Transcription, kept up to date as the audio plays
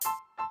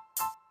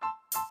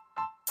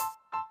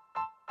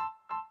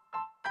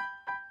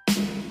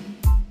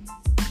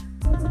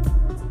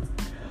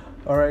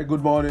All right,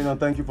 good morning and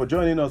thank you for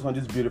joining us on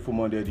this beautiful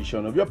Monday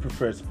edition of your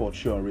preferred sports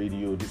show on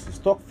radio. This is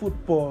Talk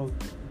Football,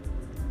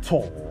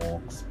 Talk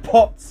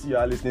Sports. You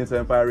are listening to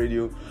Empire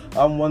Radio.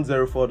 I'm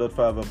 104.5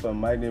 FM.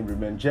 My name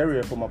remains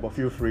Jerry FM, but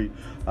feel free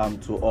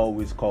to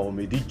always call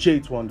me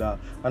DJ Wonder.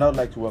 And I'd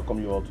like to welcome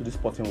you all to the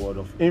sporting world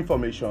of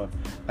information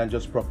and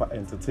just proper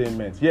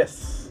entertainment.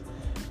 Yes,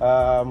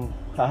 I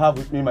have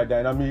with me my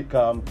dynamic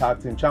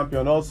tag team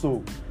champion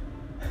also.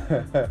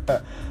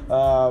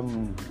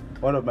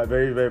 One of my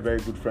very, very, very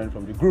good friends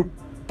from the group.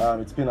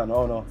 It's been an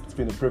honor. It's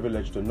been a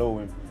privilege to know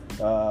him.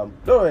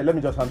 Let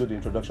me just handle the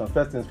introduction.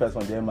 First things first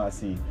on the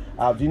MRC.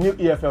 The new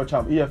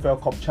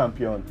EFL Cup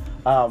champion,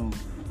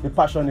 the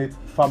passionate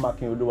Farmer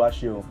King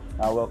Oluwashio.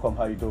 Welcome.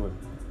 How you doing?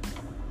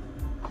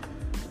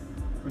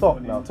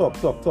 Talk now.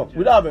 Talk.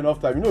 We don't have enough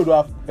time. You know we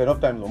don't have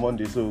enough time on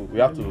Monday, so we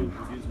have to.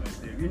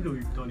 Even though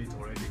you've done it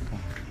already.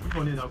 Good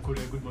morning,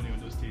 Akure. Good morning,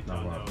 Ondo State. No,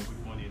 and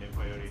good morning,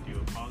 Empire Radio.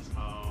 Fans,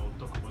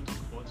 talk about Talk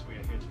Sports. We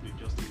are here to do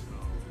justice.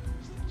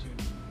 Stay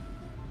tuned.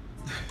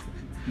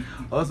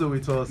 Also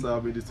with us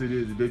in the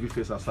studio is the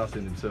babyface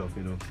assassin himself,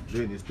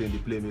 doing his thing, the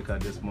playmaker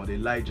Desmond,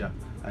 Elijah.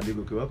 And they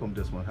go, okay, welcome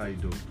Desmond, how you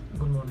doing?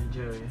 Good morning,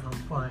 Jerry. I'm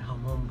fine,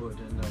 I'm humbled,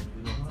 and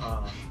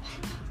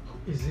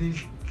is it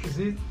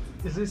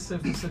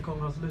safe to say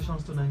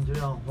congratulations to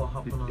Nigeria on what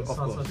happened on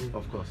Saturday?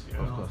 Of course.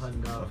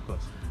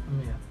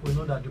 We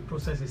know that the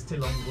process is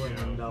still ongoing,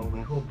 and we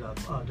hope that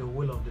the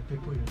will of the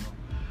people,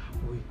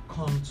 will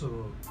come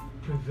to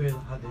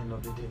prevail at the end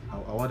of the day. I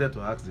wanted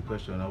to ask the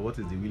question, what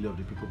is the will of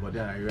the people? But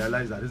then I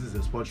realized that this is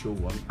a sports show,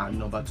 one, and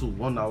number two,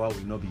 1 hour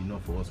will not be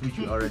enough for us, which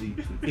we're already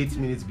 8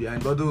 minutes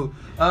behind. But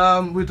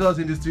with us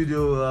in the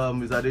studio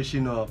is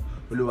Adeshina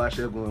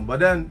Oluwasegun.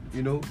 But then,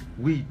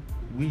 we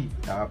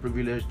are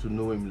privileged to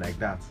know him like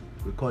that.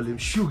 We call him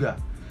Sugar.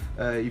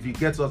 If he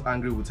gets us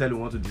angry, we'll tell him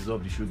we want to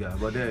dissolve the sugar.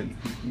 But then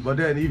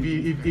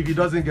if he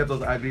doesn't get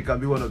us angry, he can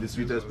be one of the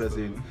sweetest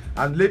person.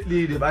 And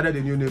lately they've added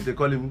a new name. They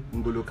call him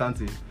Ngolo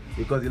Kante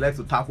because he likes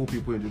to tackle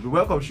people in the group.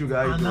 Welcome, Sugar.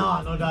 And now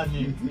another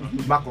name.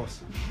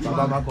 Marcos.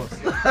 Baba Marcos.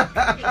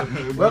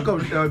 Welcome,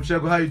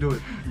 Shego. How you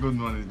doing? Good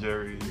morning,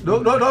 Jerry.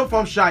 Don't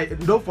form shy.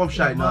 Don't form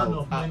shy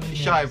now.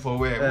 Shy for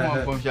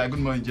where? From shy.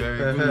 Good morning,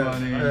 Jerry. Good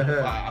morning,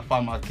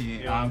 Farmer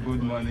King. And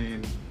good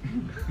morning.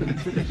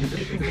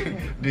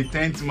 The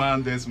 10th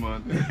man this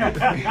month.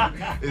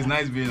 It's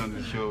nice being on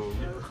the show.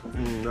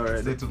 All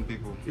right. Stay tuned,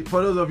 people.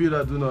 For those of you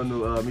that do not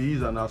know, he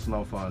is an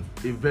Arsenal fan,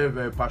 a very,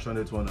 very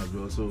passionate one as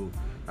well. So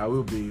I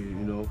will be,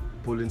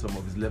 pulling some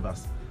of his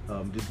levers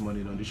this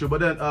morning on the show. But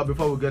then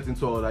before we get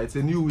into all that, it's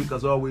a new week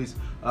as always.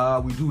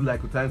 We do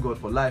like to thank God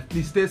for life.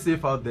 Please stay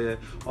safe out there.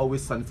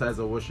 Always sanitize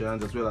and wash your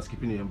hands, as well as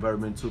keeping the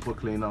environment super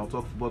clean. Now,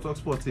 Talk Football, Talk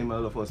Sport team, and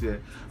all of us here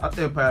at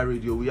Empire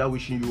Radio. We are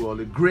wishing you all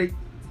a great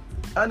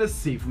and a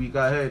safe week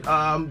ahead.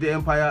 The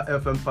Empire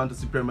FM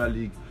Fantasy Premier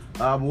League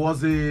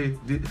was a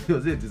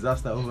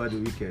disaster over the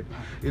weekend.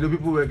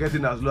 People were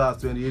getting as low as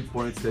 28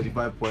 points,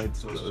 35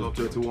 points,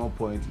 21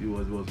 points. It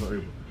was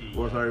horrible. It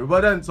was horrible.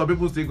 But then some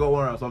people still got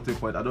 1 or something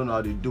point. I don't know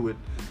how they do it.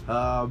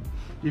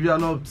 If you are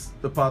not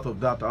a part of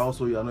that,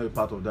 also you are not a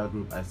part of that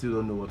group, I still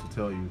don't know what to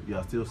tell you. You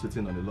are still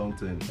sitting on the long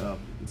term.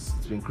 It's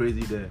been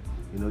crazy there.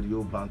 The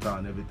old banter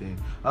and everything.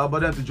 But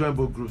then to join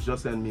both groups,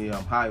 just send me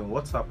hi on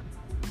WhatsApp.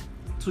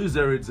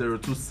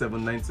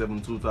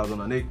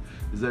 20802797208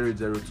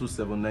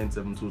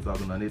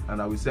 08027972008,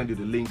 and I will send you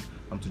the link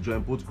to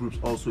join both groups.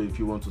 Also, if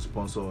you want to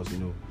sponsor us,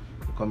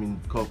 come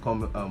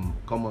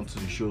onto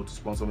the show to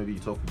sponsor. Maybe you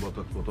talk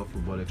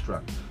football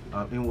extra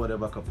in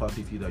whatever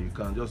capacity that you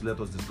can. Just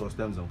let us discuss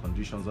terms and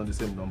conditions on the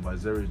same number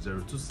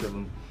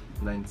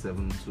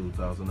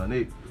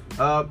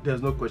 08027972008.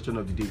 There's no question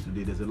of the day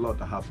today. There's a lot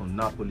that happened.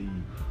 Napoli,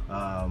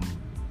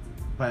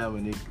 Bayern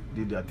Munich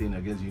did their thing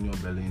against Union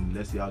Berlin.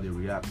 Let's see how they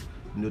react.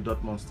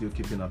 Dortmund still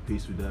keeping a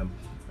pace with them.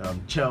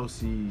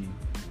 Chelsea,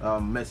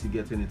 Messi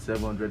getting its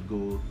 700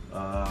 goal.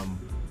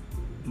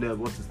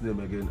 What's his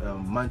name again?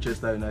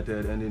 Manchester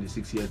United ending the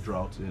 6-year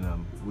drought in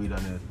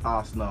wilderness.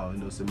 Arsenal,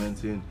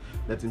 cementing,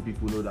 letting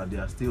people know that they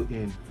are still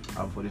in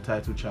for the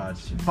title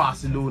charge.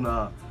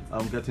 Barcelona,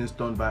 getting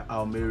stunned by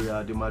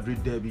Almeria. The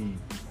Madrid derby.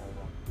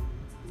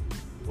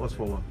 What's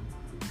for one?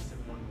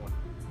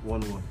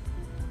 1-1.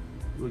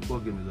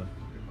 What game is that?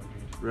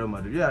 Real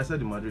Madrid. Yeah, I said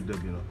the Madrid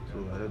derby,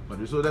 So I said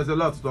Madrid. So there's a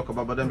lot to talk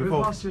about. But then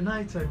before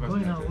United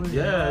going away.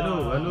 Yeah,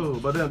 I know.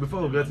 But then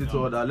before we get into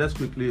all that, let's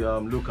quickly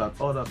look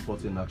at other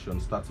sporting action,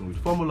 starting with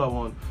Formula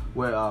One,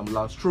 where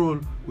Lance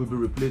Stroll will be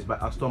replaced by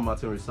Aston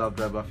Martin reserve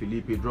driver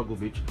Felipe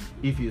Drugovich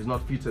if he is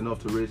not fit enough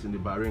to race in the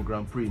Bahrain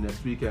Grand Prix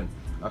next weekend.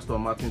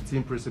 Aston Martin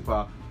team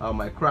principal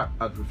Mike Crack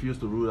had refused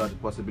to rule out the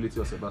possibility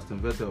of Sebastian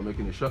Vettel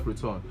making a shock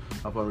return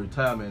upon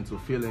retirement to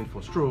fill in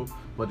for Stroll,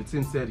 but the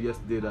team said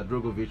yesterday that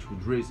Drugovich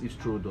would race if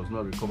Stroll does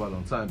not recover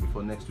on time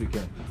before next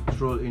weekend.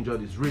 Stroll injured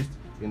his wrist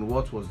in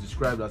what was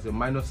described as a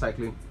minor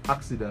cycling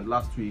accident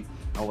last week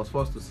and was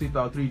forced to sit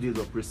out 3 days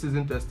of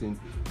pre-season testing.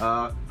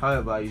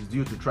 However, he's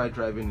due to try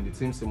driving in the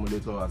team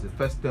simulator as a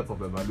first step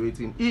of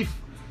evaluating if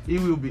he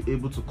will be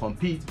able to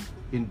compete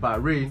in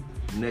Bahrain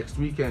next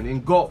weekend.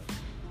 In golf,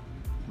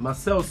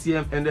 Marseille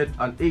CM ended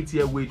an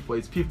 8-year wait for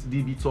his 5th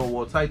DB Tour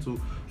World title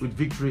with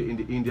victory in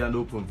the Indian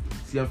Open.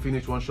 CM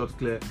finished one shot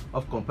clear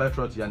of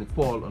compatriot Yannick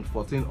Paul on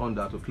 14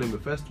 under to claim the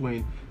first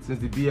win since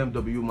the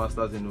BMW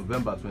Masters in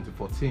November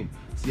 2014.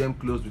 CM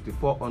closed with a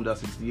 4 under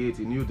 68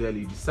 in New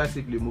Delhi,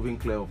 decisively moving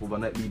clear of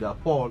overnight leader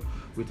Paul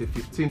with a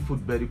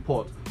 15-foot birdie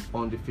putt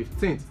on the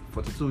 15th.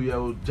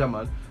 42-year-old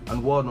German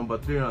and world number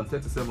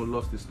 337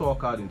 lost the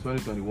scorecard in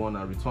 2021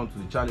 and returned to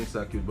the challenge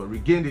circuit, but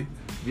regained it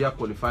via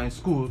qualifying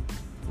school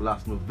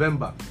last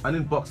November. And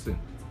in boxing,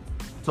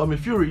 Tommy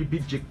Fury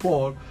beat Jake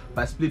Paul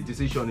by split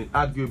decision in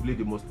arguably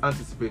the most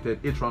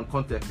anticipated 8-round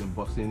contest in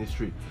boxing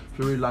history.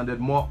 Fury landed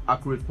more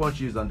accurate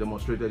punches and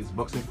demonstrated his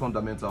boxing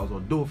fundamentals,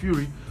 although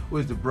Fury, who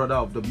is the brother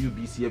of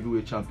WBC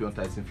heavyweight champion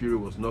Tyson Fury,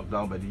 was knocked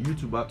down by the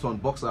YouTuber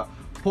turned boxer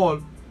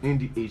Paul in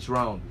the 8th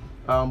round.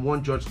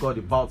 One judge scored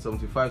about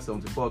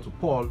 75-74 to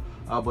Paul,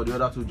 but the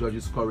other two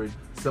judges scored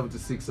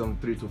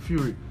 76-73 to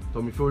Fury.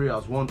 Tommy Fury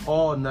has won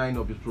all 9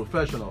 of his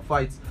professional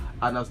fights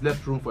and has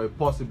left room for a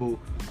possible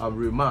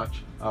rematch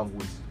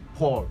with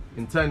Paul.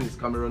 In tennis,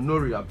 Cameron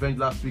Norrie avenged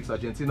last week's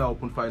Argentina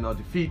Open final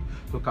defeat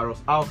to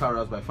Carlos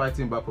Alcaraz by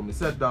fighting back from a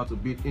set down to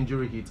beat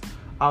injury-hit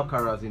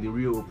Alcaraz in the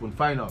Rio Open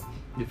final.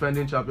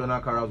 Defending champion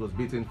Alcaraz was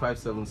beaten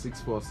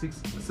 5-7, 6-4,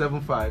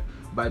 6-7-5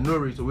 by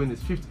Norrie to win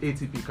his 5th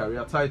ATP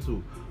career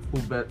title.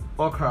 Hubert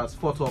Alcaraz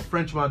fought off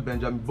Frenchman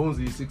Benjamin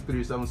Bonzi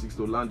 6-3, 7-6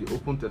 to land the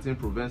Open 13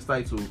 Provence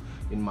title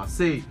in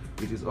Marseille.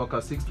 It is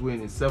Alcaraz's 6th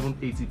win in 7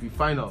 ATP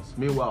finals.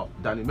 Meanwhile,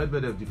 Danny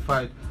Medvedev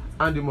defied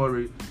Andy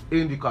Murray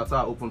in the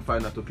Qatar Open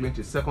final to clinch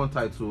his 2nd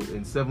title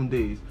in 7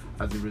 days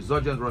as the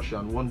resurgent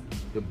Russian won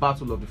the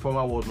battle of the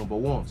former world number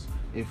ones.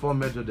 In 4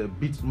 Medvedev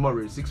beat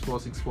Murray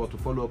 6-4, 6-4 to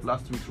follow up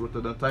last week's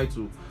Rotterdam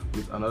title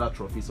with another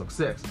trophy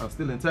success. And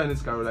still in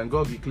tennis, Caroline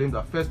Gorgi claimed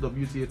her first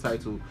WTA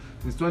title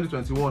since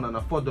 2021 and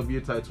her 4th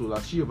WTA title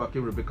as she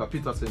overcame Rebecca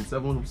Peterson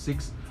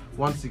 7-6,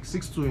 1-6,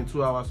 6-2 in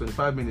 2 hours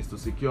 25 minutes to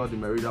secure the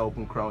Merida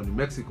Open crown in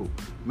Mexico.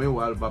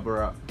 Meanwhile,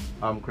 Barbara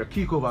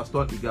Krejcikova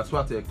stunned Iga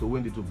Swiatek to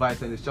win the Dubai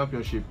Tennis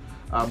Championship,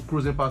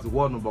 cruising past the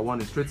world number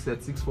 1 in straight set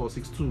 6-4,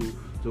 6-2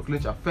 to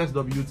clinch her first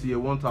WTA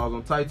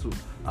 1000 title.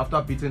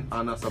 After beating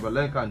Anna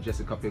Sabalenka and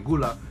Jessica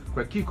Pegula,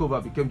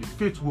 Krejcikova became the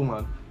 5th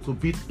woman to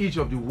beat each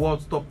of the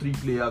world's top 3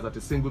 players at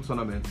a single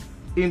tournament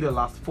in the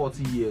last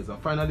 40 years. And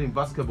finally, in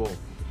basketball,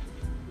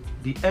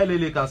 the LA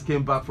Lakers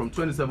came back from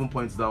 27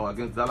 points down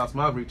against Dallas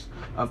Mavericks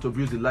to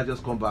produce the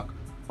largest comeback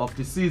of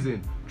the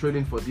season.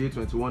 Trailing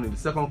 48-21 in the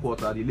 2nd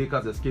quarter, the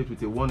Lakers escaped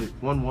with a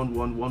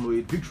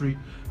 101-108 victory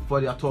for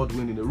their 3rd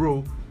win in a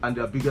row and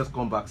their biggest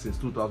comeback since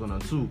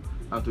 2002.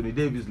 Anthony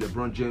Davis,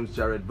 LeBron James,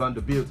 Jared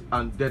Vanderbilt,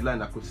 and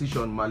deadline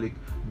acquisition Malik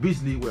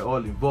Beasley were all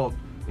involved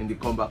in the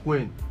comeback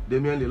win.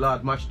 Damian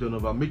Lillard matched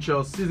Donovan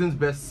Mitchell's season's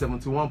best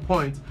 71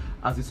 points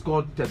as he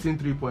scored 13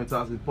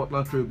 three-pointers in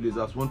Portland Trail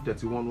Blazers'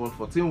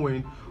 131-114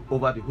 win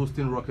over the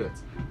Houston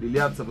Rockets.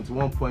 Lillard's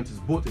 71 points is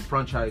both a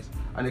franchise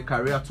and a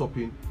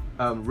career-topping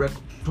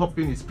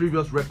his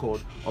previous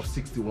record of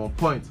 61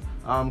 points.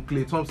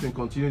 Klay Thompson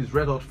continued his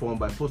red-hot form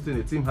by posting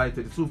a team-high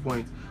 32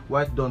 points,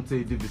 while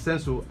Dante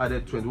DiVincenzo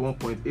added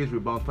 21.8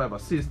 rebounds, 5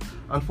 assists,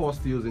 and 4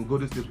 steals in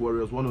Golden State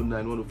Warriors'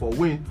 109-104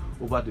 win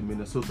over the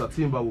Minnesota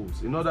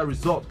Timberwolves. In other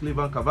results,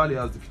 Cleveland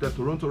Cavaliers defeated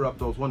Toronto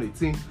Raptors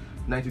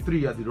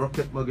 118-93 at the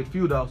Rocket Mortgage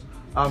Fieldhouse.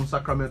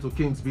 Sacramento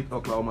Kings beat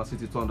Oklahoma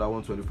City Thunder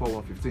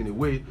 124-115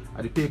 away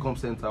at the Paycom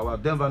Center, while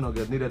Denver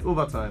Nuggets needed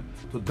overtime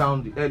to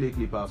down the LA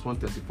Clippers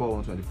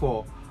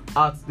 134-124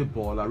 at the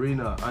Ball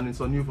Arena. And in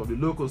some news from the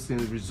local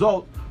scene,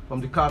 result from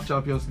the CAF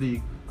Champions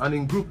League, and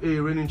in Group A,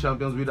 reigning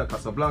champions Wydad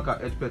Casablanca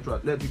edged Petro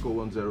Atletico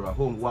 1-0 at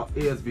home, while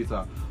AS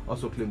Vita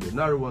also claimed a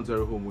narrow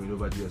 1-0 home win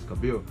over GS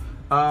Kabir.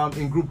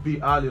 In Group B,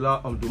 Al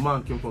Hilal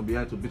Omdurman came from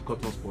behind to beat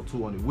Cotton Sport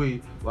 2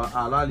 away, while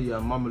Al Ahly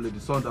and Mamelodi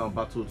Sundowns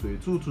battled to a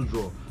 2-2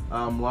 draw.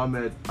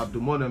 Mohamed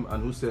Abdulmonem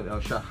and Hussein El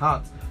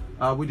Shahat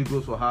with the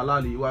goals for Al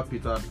Ahly, while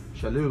Peter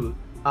Shalil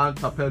and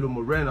Tapelo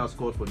Morena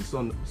scored for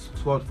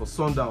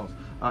Sundowns.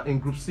 In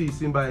Group C,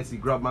 Simba SC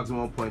grabbed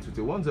maximum points with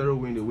a 1-0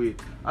 win away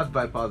at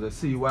Vipers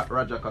SC, while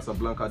Raja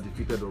Casablanca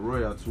defeated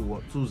Oroya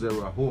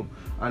 2-0 at home.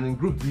 And in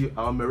Group D,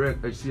 Al-Merrek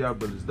HCR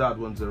Belouizdad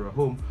 1-0 at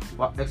home,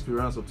 while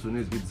Experience of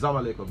Tunis beat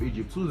Zamalek of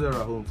Egypt 2-0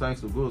 at home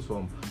thanks to goals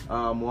from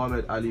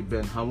Mohamed Ali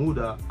Ben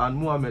Hamouda and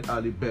Mohamed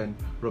Ali Ben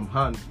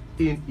Romhan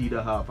in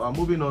either half.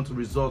 Moving on to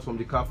results from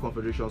the CAF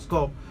Confederations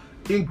Cup.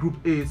 In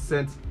Group A,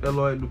 St.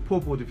 Eloi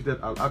Lupopo defeated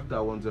Al-Aqda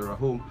 1-0 at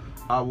home,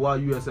 while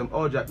USM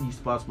Alger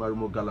East passed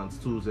Marimo Gallants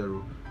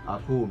 2-0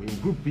 at home. In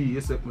Group B,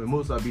 ASEC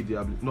Mimosa beat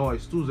the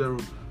Noise 2-0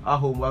 at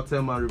home, while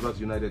Teman Rivers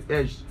United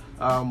edged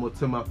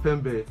Motema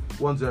Pembe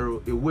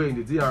 1-0 away in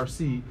the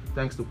DRC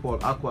thanks to Paul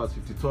Aqua's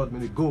 53rd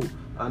minute goal.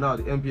 And now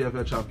the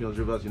MPFL champions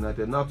Rivers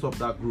United now top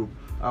that group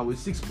with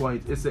 6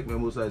 points. ASEC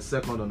Mimosa is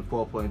second on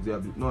 4 points. They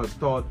have Noise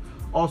third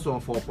also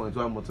on 4 points,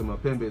 while Motema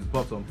Pembe is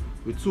bottom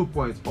with 2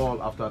 points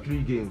all after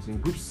 3 games.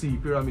 In Group C,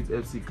 Pyramid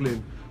FC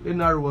claimed a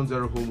narrow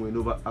 1-0 home win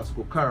over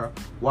Ascokara,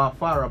 while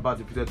Farabat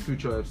defeated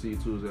Future FC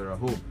 2-0 at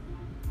home.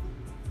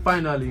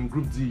 Finally, in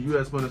Group D,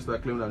 US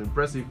Monastir claimed an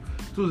impressive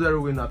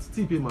 2-0 win at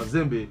TP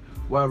Mazembe,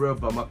 while Real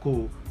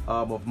Bamako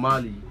of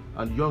Mali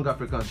and young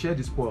Africans share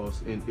the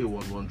spoils in a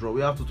 1-1 draw.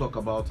 We have to talk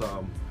about,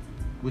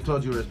 with all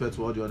due respect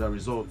to all the other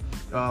results,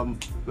 we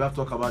have to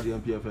talk about the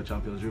NPFL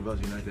champions, Rivers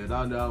United.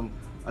 And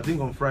I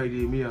think on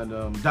Friday, me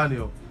and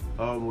Daniel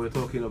were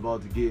talking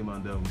about the game,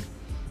 and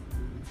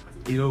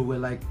we're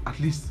like, at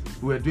least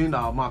we're doing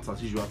our maths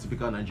as usual,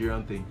 typical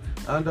Nigerian thing.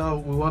 And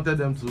we wanted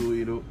them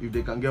to, if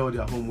they can get all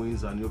their home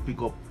wins and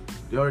pick up.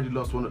 They already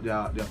lost one of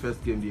their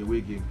first game, the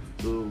away game.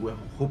 So we're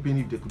hoping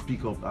if they could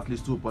pick up at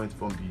least 2 points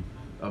from the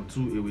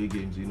 2 away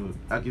games,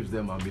 that gives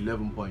them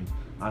 11 points,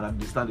 and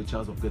they stand a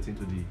chance of getting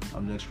to the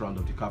next round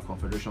of the CAF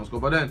Confederations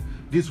Cup. But then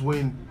this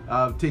win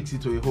takes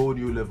it to a whole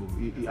new level.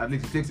 At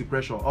least it takes the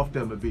pressure off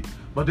them a bit.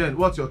 But then,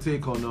 what's your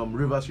take on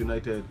Rivers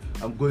United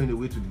going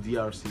away to the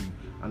DRC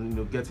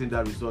and getting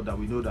that result that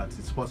we know that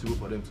it's possible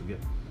for them to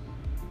get?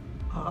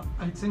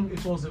 I think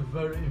it was a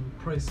very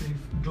impressive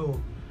draw.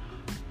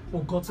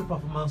 Got a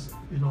performance,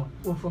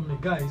 from the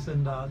guys,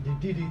 and they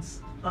did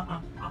it.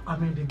 I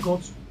mean, they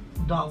got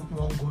down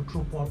 1 goal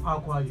through Paul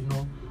Aqua,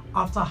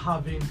 after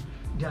having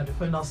their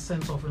defender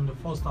sent off in the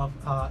first half.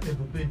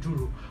 Ebube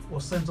Duru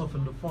was sent off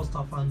in the first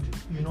half, and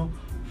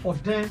for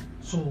them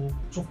to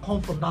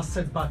come from that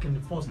setback in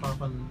the first half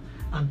and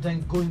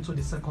then go into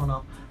the second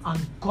half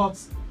and got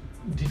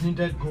the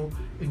needed goal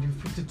in the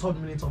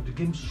 53rd minute of the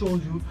game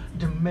shows you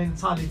the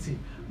mentality,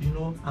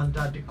 and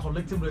the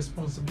collective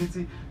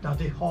responsibility that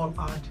they all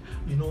had,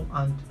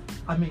 and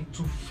I mean,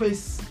 to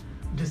face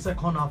the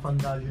second half,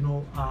 and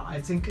I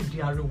think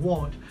their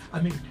reward,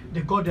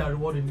 they got their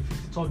reward in the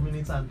 53rd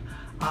minute, and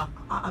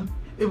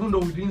even though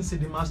we didn't see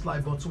the match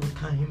live, but we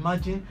can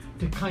imagine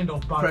the kind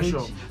of barrage,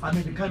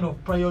 the kind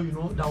of prayer,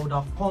 that would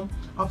have come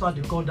after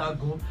they got that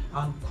goal.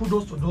 And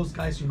kudos to those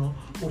guys,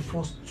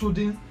 for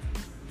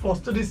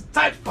studying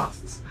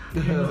steadfast.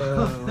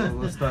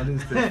 Standing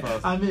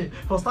steadfast.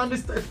 For standing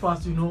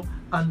steadfast,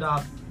 and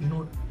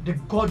they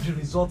got the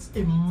results,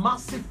 a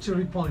massive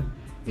 3 point,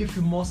 if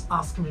you must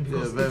ask me,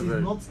 because it is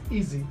not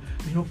easy,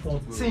 for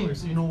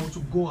teams, to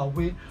go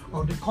away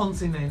on the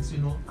continent,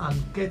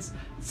 and get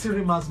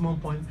 3 maximum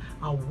points.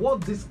 And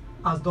what this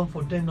has done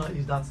for them now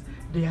is that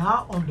they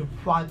are on the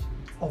verge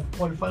of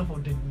qualifying for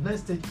the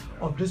next stage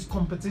of this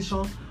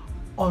competition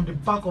on the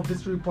back of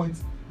these 3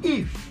 points,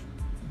 if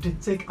they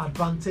take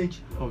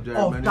advantage of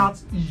that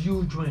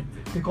huge win,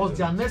 because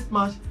their next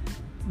match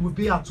will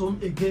be at home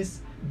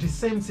against the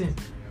same team,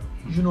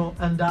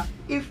 and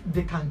if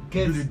they can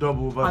get do the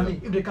double over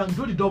them. If they can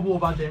do the double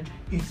over them,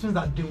 it means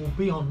that they will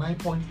be on 9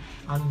 points.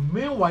 And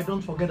meanwhile,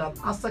 don't forget that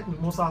Aztec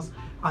Mimosas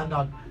and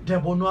the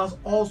Bonoas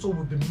also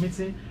will be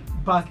meeting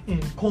back in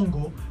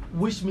Congo,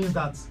 which means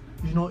that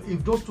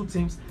if those two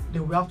teams, they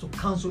will have to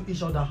cancel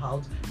each other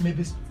out.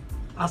 Maybe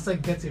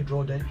Aztec gets a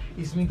draw, then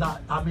it means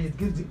that it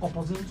gives the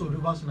opportunity to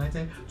Rivers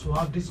United to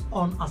have this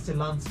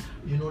unassailant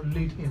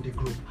lead in the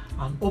group,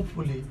 and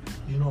hopefully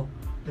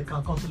they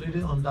can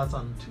consolidate on that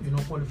and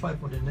qualify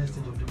for the next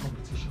stage of the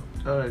competition.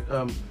 All right,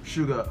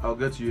 Sugar, I'll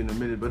get to you in a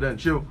minute, but then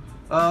Chill,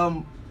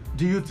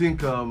 do you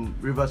think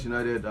Rivers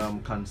United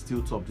can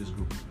still top this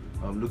group?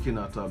 Looking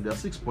at there are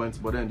 6 points,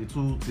 but then the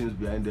 2 teams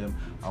behind them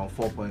are on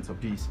 4 points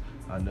apiece.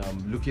 And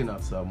looking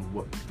at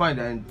fine,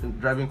 they're in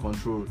driving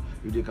control.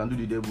 If they can do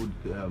the debut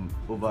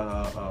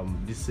over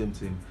this same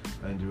team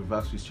and the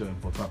reverse fixture in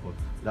Port Harcourt,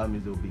 that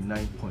means there will be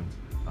 9 points.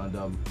 And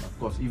of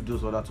course, if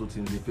those other 2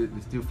 teams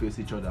they still face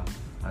each other,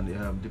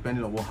 and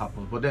depending on what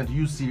happens. But then, do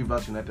you see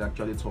Rivers United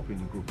actually topping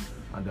the group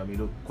and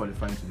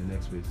qualifying to the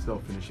next phase instead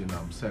of finishing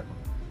second?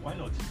 Why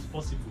not? It's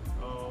possible.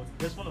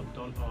 That's one of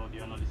done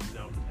the analysis,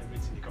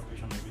 everything, the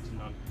calculation, everything.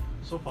 And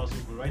so far, so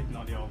good. Right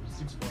now, they are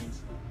 6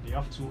 points. They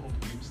have 2 up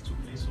games to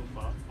play so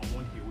far and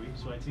 1 away.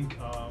 So I think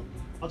out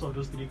of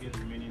those 3 games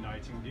remaining, I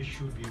think they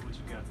should be able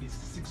to get at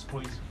least 6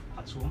 points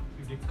at home.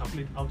 If they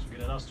calculate out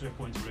together, that's 12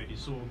 points already.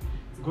 So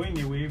going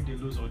away, if they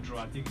lose or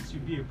draw, I think it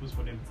should be a boost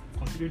for them,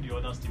 considering the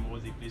other team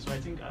was they play. So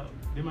I think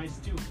they might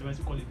still top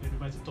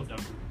that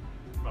group,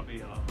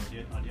 probably at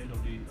the end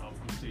of the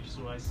group stage.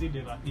 So I see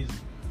them at least.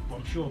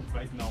 I'm sure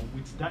right now,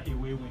 with that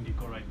away win they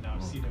got right now,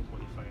 see them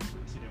qualifying.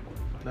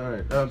 All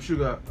right,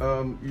 Sugar.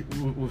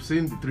 We've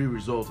seen the 3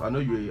 results. I know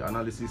you're an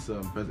analyst. Is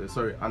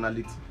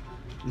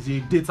he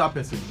a data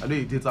person? I know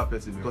you're a data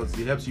person because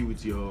it helps you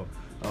with your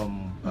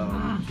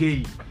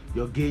gay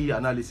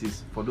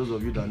analysis. For those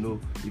of you that know,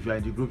 if you're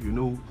in the group,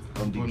 the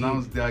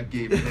pronounce their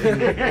gay.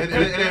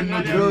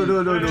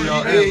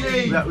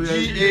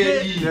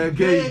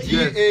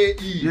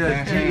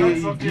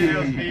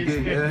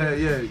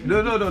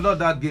 No. No, not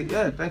that gay.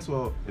 Yeah, thanks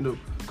for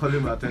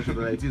calling my attention.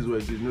 But it is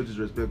what it is. No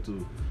disrespect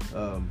to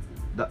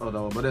that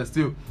other one, but then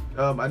still,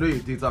 I know you're a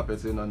data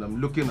person, and I'm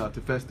looking at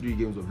the first 3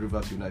 games of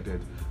Rivers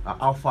United.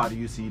 How far do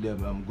you see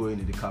them going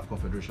in the CAF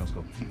Confederations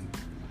Cup?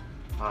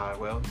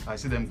 Well, I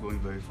see them going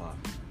very far,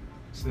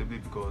 simply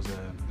because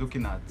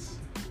looking at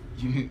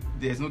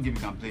there's no game you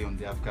can play on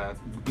the Africa,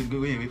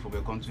 going away from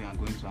your country and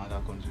going to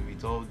another country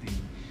with all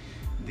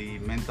the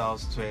mental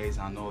stress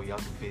and all you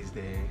have to face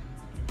there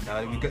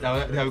that we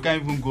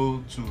can't even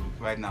go to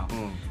right now.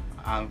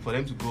 And for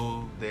them to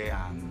go there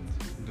and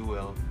do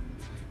well,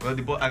 Well,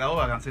 all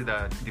I can say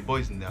that the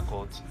boys in their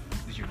court,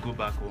 they should go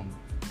back home,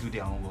 do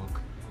their own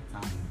work,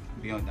 and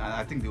beyond. And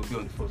I think they'll be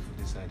on the front foot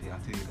this side. I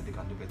think they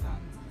can do better.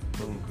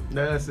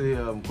 Let's say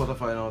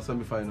quarterfinals,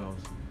 semi-finals.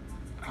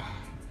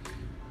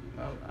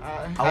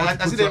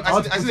 I see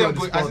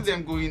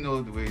them going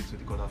all the way to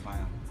the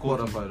quarterfinal.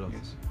 Quarterfinals.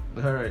 Yes.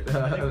 All right.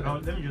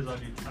 Let me just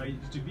add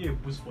it. To be a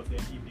boost for them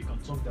if they can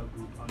top that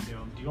group and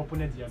the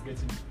opponent they are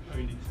getting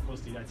in the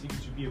first stage. I think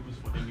it should be a boost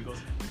for them because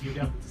if they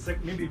are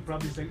maybe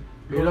probably second.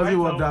 It doesn't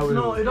work that way.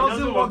 No, it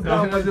doesn't work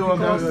that way. It doesn't work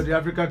that way. The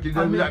African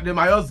kingdom, they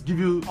might just give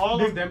you all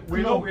of them.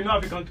 We know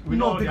African.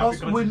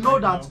 Because we know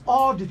that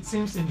all the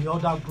teams in the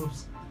other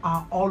groups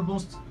are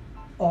almost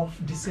of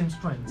the same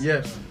strength.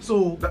 Yes.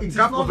 So it is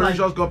Cup not like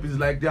Confederations Cup is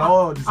like they are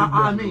all on the same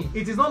level. I mean,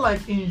 it is not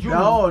like in Europe. They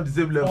are all on the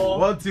same level.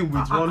 One team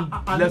with one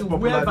less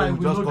popular than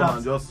will just come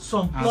and just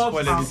some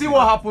clubs. See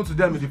what happened to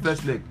them in the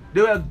first leg.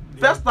 They were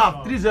first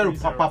half 3-0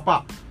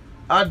 pa.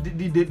 And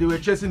they were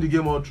chasing the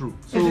game all through.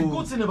 So and the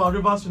good thing about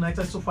Rivers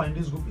United so far in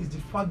this group is the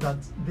fact that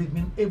they've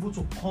been able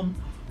to come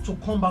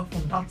back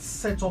from that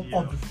setup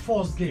of the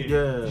first game.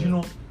 Yeah. You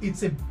know,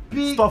 it's a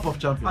big stuff of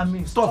champions. I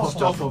mean,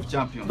 stuff of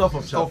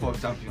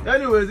champions.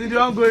 Anyways, in the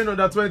ongoing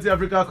under-20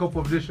 Africa Cup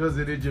of Nations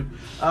in Egypt,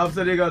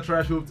 Senegal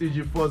trash-hooped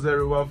Egypt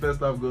 4-0. First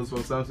half goals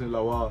from Samson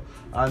Lawal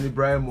and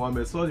Ibrahim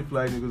Mohamed saw the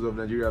Flying Eagles of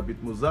Nigeria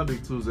beat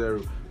Mozambique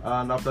 2-0.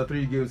 And after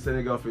 3 games,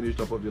 Senegal finished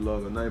top of the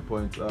log on 9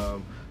 points.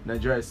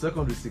 Nigeria is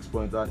second with 6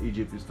 points, and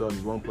Egypt is third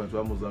with 1 point,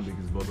 while Mozambique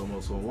is bottom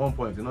also on 1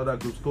 point. In other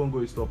groups, Congo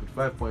is top with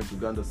 5 points,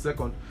 Uganda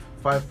second,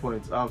 5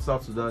 points.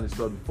 South Sudan is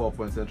third with 4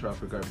 points, Central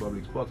African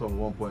Republic spot on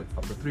 1 point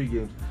after 3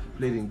 games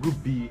played in Group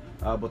B,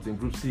 but in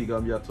Group C,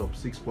 Gambia top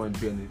 6 points,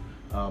 Benin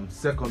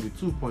second with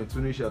 2 points,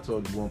 Tunisia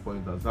third with 1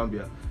 point, and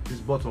Zambia is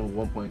bottom with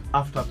 1 point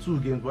after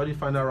 2 games. But the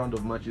final round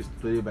of matches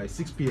today by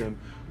 6 p.m.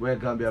 where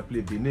Gambia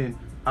play Benin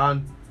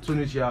and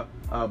Tunisia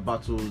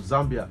battle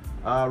Zambia.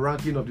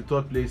 Ranking of the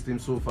third place team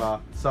so far,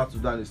 South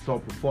Sudan is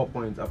top with 4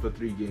 points after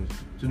 3 games.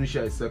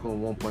 Tunisia is second with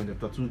 1 point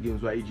after 2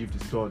 games, while Egypt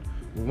is third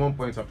with 1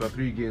 point after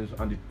 3 games,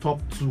 and the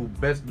top 2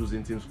 best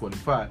losing teams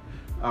qualify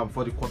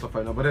for the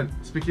quarterfinal. But then,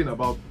 speaking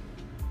about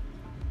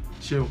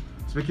the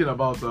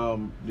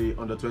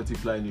under-20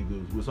 Flying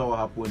Eagles, we saw what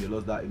happened when they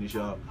lost that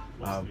initial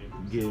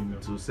game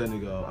to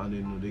Senegal,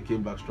 and they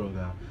came back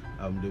stronger.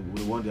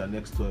 They won their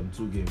next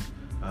 2 games.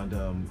 And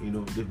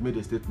they've made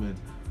a statement.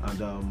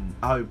 And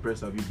how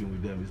impressed have you been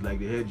with them? It's like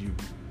they heard you,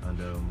 and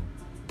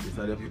they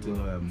started putting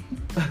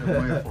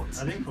effort.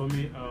 I think for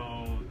me,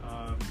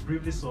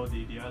 briefly saw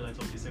the highlights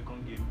of the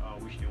second game,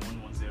 which they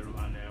won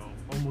 1-0, and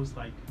almost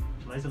like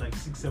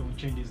 6-7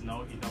 changes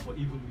now in that, but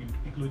even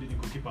including the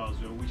goalkeeper as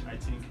well, which I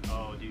think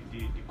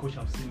the coach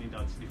have seen it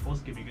that the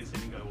first game against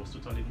Senegal was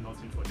totally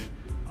nothing for them,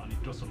 and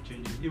it does some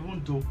changes.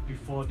 Even though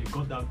before they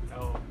got that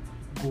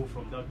goal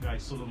from that guy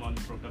Solomon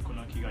from that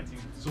corner kick, I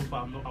think so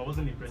far I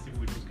wasn't impressed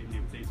with those games they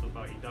played so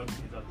far with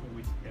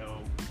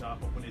that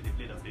opponent they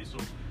played that day. So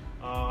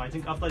I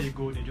think after they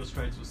go, they just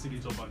try to seal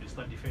it up and they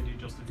start defending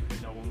just to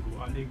defend that one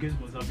goal. And against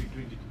Mozambique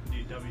doing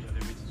the damage and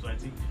everything. So I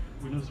think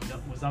we know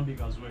that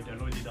Mozambique as well, they're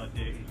already that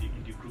there in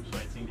the group. So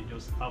I think they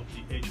just have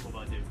the edge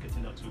over them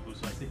getting that 2 goals.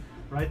 So I think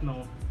right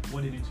now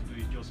what they need to do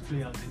is just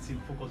play as a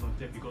team, focus on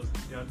them, because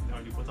they are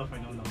the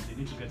quarterfinal now. They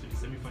need to get to the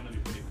semi-final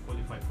before they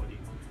qualify for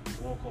the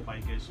World Cup, I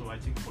guess. So I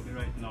think for me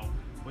right now,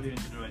 what they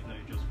need to do right now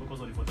is just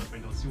focus on the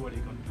quarterfinal, see what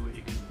they can do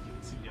against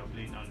the team they are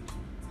playing, and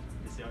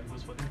let's see how it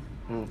goes for them.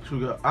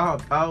 Sugar,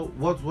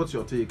 what's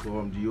your take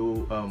on the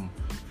whole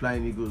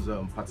Flying Eagles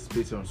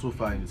participation so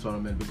far in the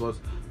tournament? Because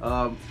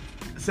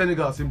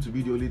Senegal seem to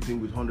be the only team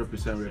with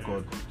 100%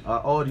 record.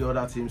 All the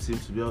other teams seem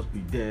to just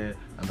be there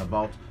and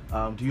about.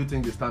 Do you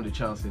think they stand a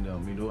chance in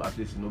at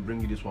least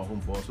bringing this one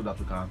home for us so that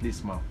we can at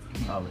least smile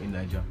in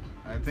Nigeria?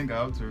 I think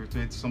I have to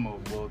reiterate some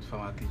of what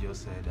Famaki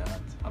just said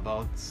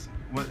about.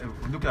 Well,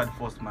 look at the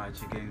first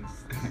match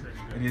against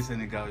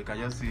Senegal. You can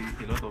just see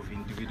a lot of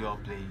individual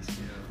plays.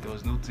 There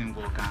was no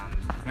teamwork, and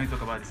when you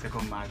talk about the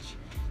second match,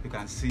 you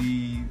can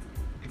see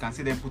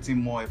them putting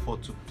more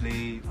effort to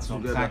play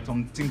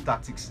some team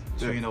tactics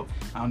showing up.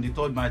 And the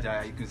third match,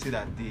 you can see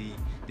that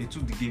they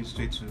took the game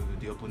straight to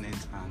the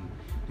opponent and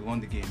they won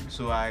the game.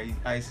 So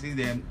I see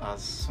them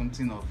as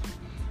something of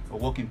a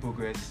work in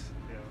progress.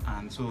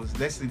 And so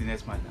let's see the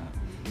next match now.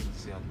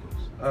 Let's see how it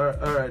goes.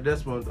 All right,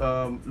 Desmond.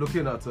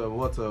 Looking at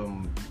what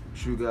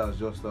Sugar has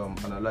just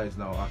analyzed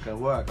now,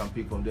 what I can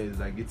pick from there is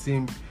like the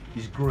team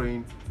is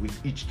growing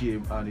with each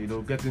game,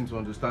 and getting to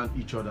understand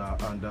each other.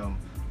 And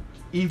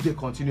if they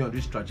continue on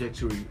this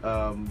trajectory,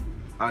 and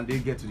they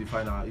get to the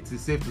final, it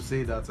is safe to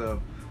say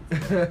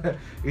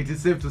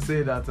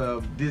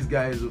that these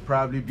guys will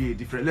probably be a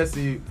different.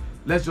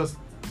 Let's just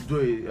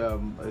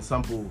do a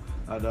sample.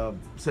 And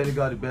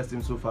Senegal, the best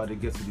team so far, they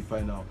get to the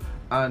final,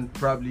 and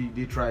probably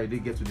they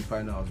get to the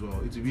final as well.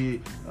 It will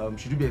be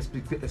should you be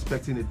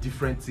expecting a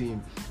different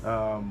team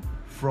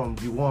from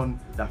the one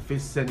that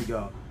faced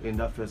Senegal in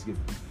that first game?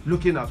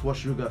 Looking at what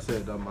Sugar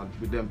said, and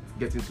with them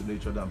getting to know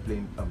each other and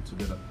playing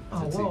together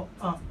as a team.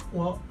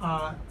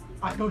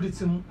 I know the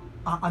team.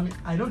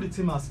 I know the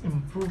team has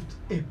improved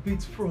a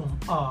bit from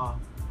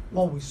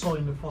what we saw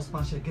in the first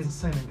match against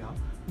Senegal,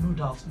 no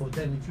doubt. But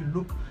then if you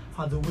look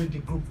at the way the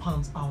group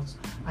pans out,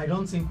 I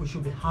don't think we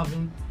should be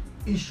having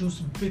issues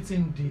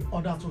beating the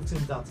other two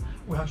teams that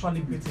we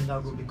actually beat in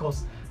that group,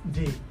 because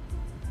they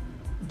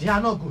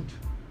are not good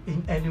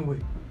in any way.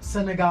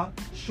 Senegal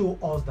show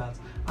us that,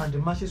 and the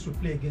matches we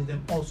play against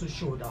them also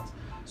show that.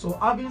 So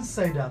having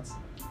said that,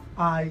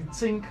 I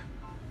think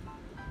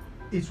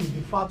it will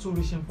be far too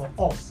reaching for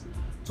us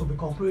to be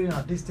concluding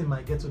that this team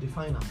might get to the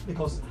final,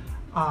 because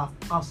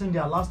I've seen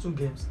their last 2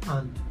 games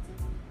and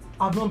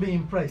I've not been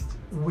impressed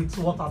with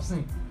what I've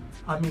seen.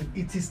 I mean,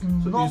 it is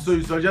not. So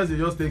you suggest you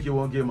just take it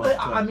one game at a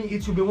time? I mean,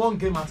 it should be one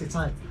game at a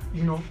time.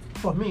 You know,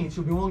 for me, it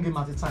should be one game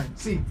at a time.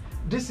 See,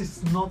 this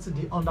is not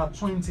the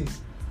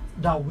under-20s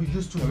that we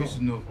used to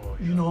know.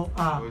 You know,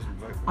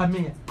 I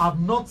mean, I've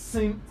not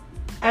seen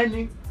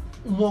any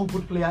one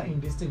good player in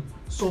this team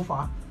so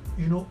far.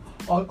 You know,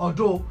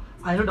 although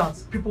I know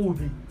that people will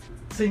be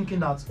thinking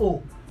that,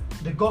 oh,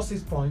 they got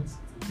 6 points.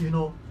 You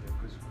know,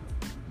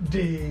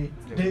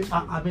 they've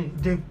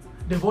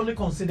only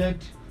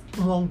conceded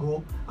 1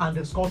 goal and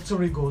they've scored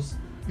 3 goals.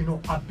 You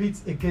know, a bit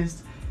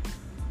against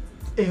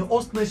a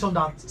host nation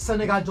that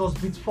Senegal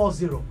just beat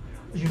 4-0.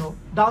 You know,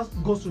 that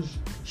goes to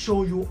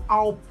show you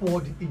how poor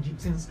the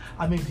Egyptians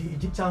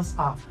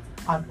are,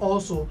 and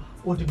also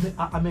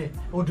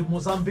the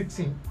Mozambique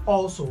team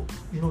also.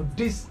 You know,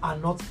 these are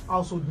not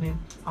household names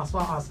as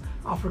far as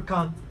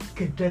African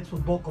cadet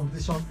football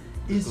competition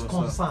is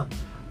concerned.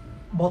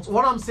 But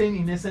what I'm saying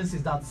in essence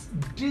is that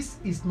this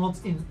is not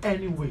in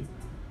any way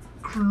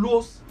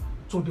close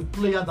to the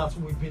player that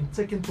we've been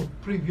taking to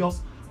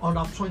previous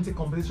under-20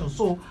 competitions.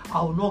 So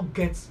I will not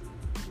get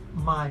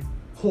my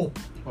hope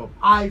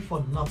high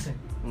for nothing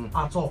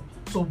at all.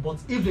 So, but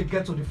if they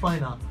get to the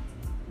final,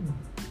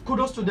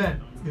 kudos to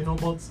them, you know.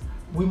 But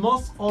we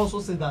must also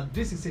say that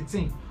this is a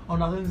team,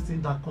 under-20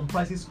 team, that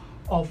comprises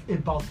of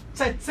about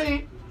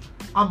 13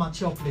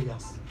 amateur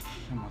players.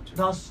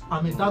 That's,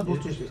 I mean, that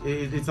goes to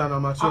it's an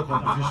amateur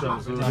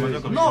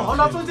competition. No,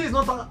 under-20 is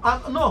not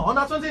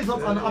under-20 is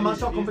not an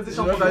amateur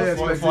competition. No,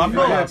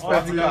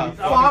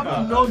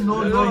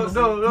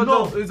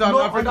 it's an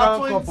African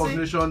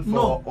competition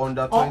for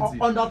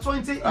under-20.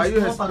 Under-20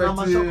 is not an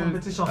amateur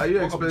competition. Are you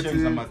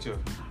expecting?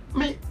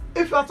 Me,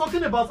 if you are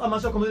talking about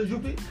amateur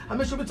competition,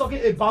 should be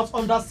talking about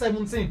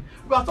under-17.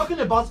 We are talking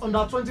about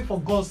under-20 for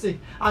God's sake.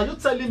 Are you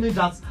telling me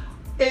that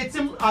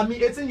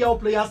 18-year-old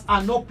players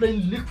are not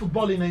playing league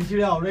football in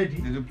Nigeria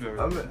already? They do play.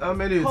 How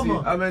many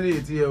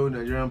 18-year-old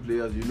Nigerian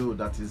players you know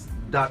that is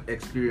that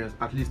experienced,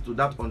 at least to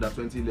that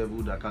under-20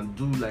 level, that can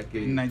do like a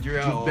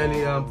Nigeria Jude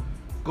Bellingham?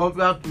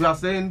 I'm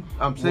saying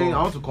I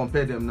want to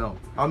compare them now.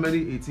 How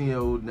many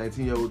 18-year-old,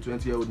 19-year-old,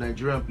 20-year-old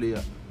Nigerian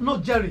player? No,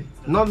 Jerry.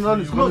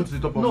 None is coming to the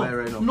top of my head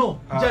right now. No,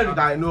 Jerry. That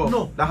I know.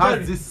 No, that Jerry.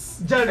 has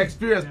this Jerry.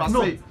 experience per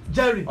se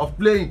Jerry. of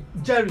playing.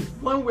 Jerry,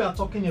 when we are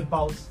talking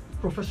about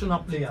professional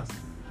players,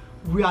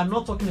 we are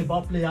not talking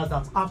about players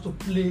that have to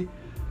play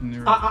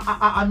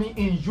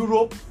in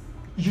Europe.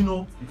 You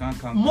know, you can't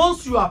count.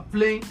 Once you are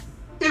playing,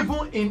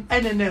 even in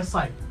NNL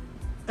side,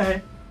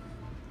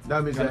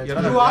 that means you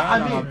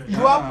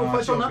are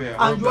professional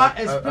and you are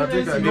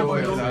experienced enough.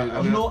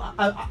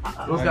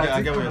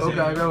 I get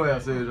what you're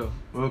saying.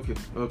 Okay.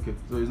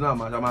 So it's not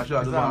much. I'm sure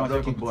I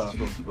don't kickball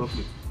at all.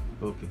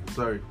 Okay.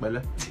 Sorry,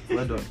 Mele.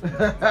 Well done.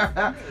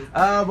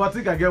 But I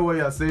think I get what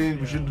you're saying.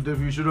 We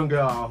shouldn't get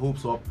our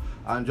hopes up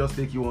and just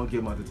take it one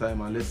game at a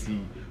time, and let's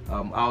see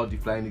how the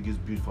Flying League is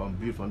built from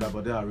that.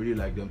 But then I really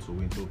like them to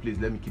win, so please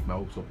let me keep my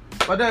hopes up.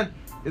 But then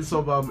it's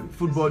some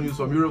football news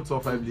from Europe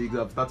top 5 leagues.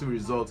 Starting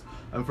results,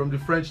 and from the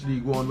French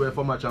League 1, where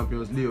former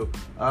champions Lille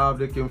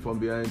they came from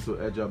behind to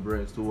edge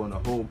Brest 2-1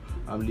 at home.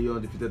 Lyon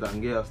defeated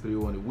Angers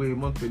 3-1 away.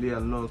 Montpellier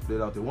and Lens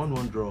played out a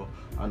 1-1 draw,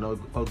 and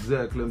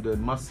Auxerre claimed a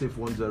massive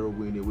 1-0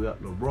 win away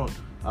at Lebrun.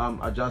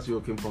 Ajaccio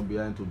came from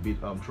behind to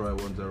beat Troyes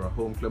 1-0 at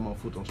home. Clermont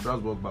Foot on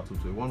Strasbourg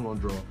battled to a 1-1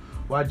 draw,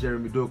 while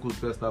Jeremy Doku's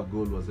first half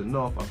goal was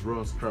enough as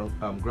Reims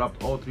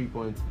grabbed all 3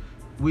 points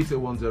with a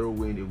 1-0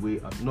 win away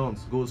at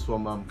Nantes. Goals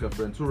from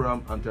Kefren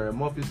Turam and Terry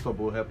Murphy's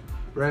double helped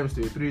Reims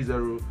to a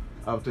 3-0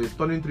 to a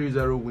stunning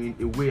 3-0 win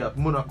away at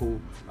Monaco.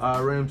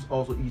 Reims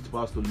also each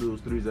passed to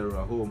lose 3-0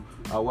 at home,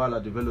 while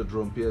at the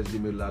Velodrome, PSG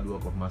made light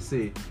work of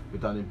Marseille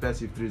with an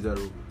impressive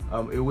 3-0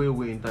 away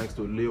win thanks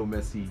to Leo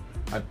Messi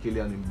and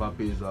Kylian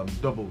Mbappe's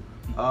double.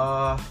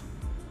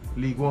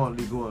 League One.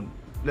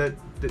 They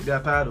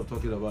are tired of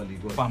talking about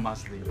League One.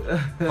 Farmers League.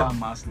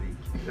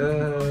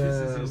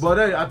 But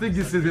I think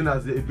this season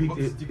has a big.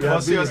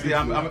 Seriously,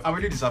 I'm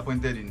really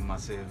disappointed in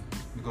Marseille,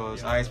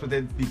 because I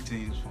expected big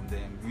things from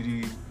them. With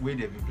the way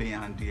they've been playing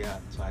and they are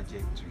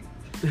trajectory,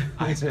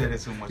 I expected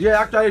so much.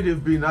 Yeah, actually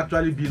they've been on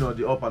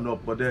the up and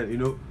up, but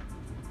then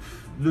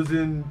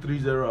losing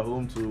 3-0 at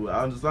home to,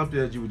 I understand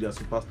PSG with their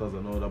superstars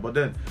and all that, but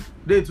then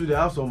they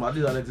have some. At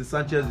least Alexis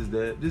Sanchez is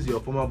there. This is your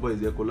former boy, is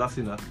there,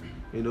 Kolasinac.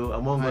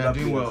 Among other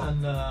players. Well.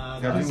 And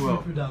this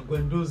midfielder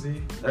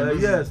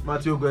Guendouzi. Yes,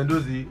 Matteo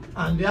Guendouzi.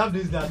 And they have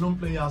their known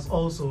players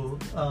also.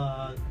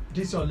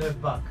 this your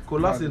left back.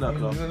 Kolasinac.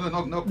 No,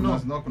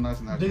 not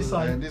Kolasinac. This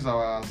are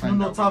our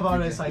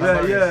Tavares.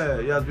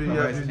 He has been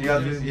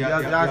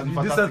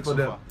decent for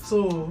them.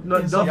 So No,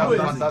 in don't some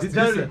ways, fantastic.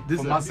 Jerry,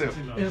 This Marseille.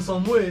 in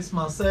some ways,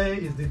 Marseille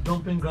is the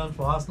dumping ground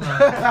for Arsenal.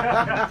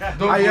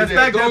 I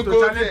expect them to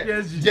challenge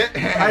PSG.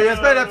 I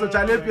expect them to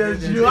challenge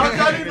PSG. You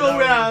actually know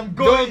where I'm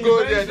going. Don't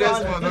go there,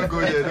 Desmond. Don't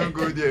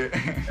go there.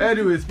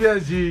 Anyways,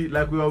 PSG,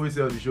 like we always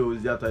say on the show,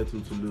 is their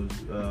title to lose.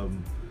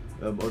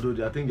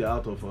 Although I think they're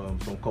out of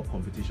some cup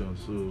competitions,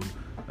 so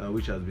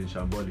which has been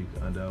shambolic.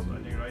 And I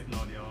think right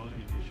now they are only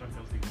in the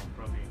Champions League and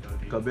probably in the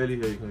league. can barely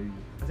hear you.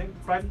 I think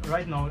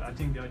right now I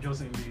think they are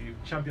just in the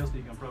Champions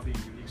League and probably in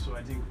the league. So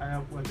I think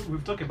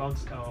we've talked about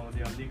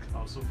their league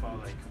so far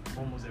like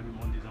almost every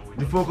Monday and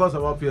The focus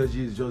about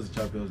PSG is just the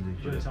Champions League.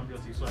 the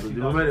Champions League. So, I So think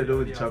the that's moment they why don't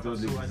win they the are Champions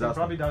out. League, so I disaster. think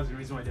probably that's the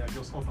reason why they are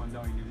just up and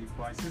down in the league.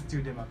 But I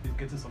still them at least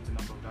getting something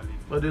out of that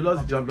league. But they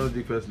lost the Champions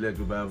League first leg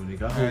to Bayern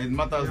Munich. It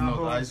matters Yeah, not.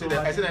 but I so see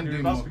them the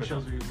doing last more.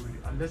 pictures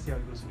and let's see how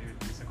it goes in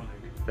the second leg.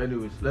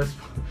 Anyways,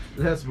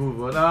 let's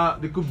move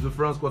on. The Coupe de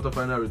France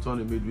quarter-final return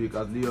in midweek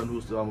as Lyon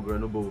host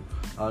Grenoble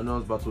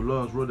announced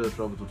Barcelona's Rodez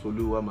travel to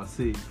Toulouse and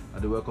Marseille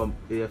and they welcome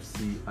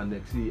AFC and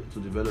Nexi to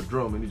develop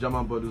drum. In the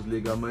German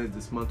Bundesliga, Mainz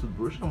dismantled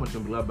Borussia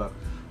Mönchengladbach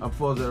and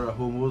 4-0 at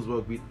home.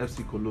 Wolfsburg beat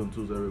FC Cologne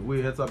 2-0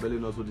 away. Hertha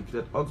Berlin also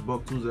defeated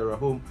Augsburg 2-0 at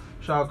home.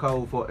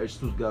 Schalke 04 edged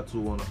Stuttgart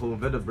 2-1 at home.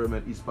 Werder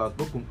Bremen East passed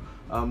Bochum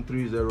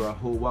 3-0 at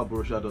home, while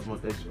Borussia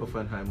Dortmund edged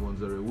Hoffenheim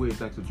 1-0 away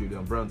thanks to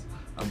Julian Brandt.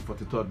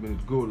 43rd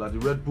minute goal at the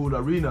Red Bull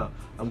Arena.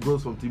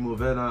 Goals from Timo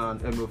Werner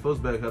and Emil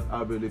Forsberg helped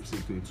RB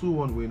Leipzig to a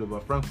 2-1 win over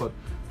Frankfurt.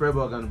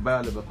 Freiburg and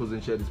Bayer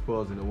Leverkusen shared the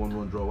spoils in a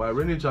 1-1 draw, while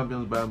reigning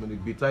champions Bayern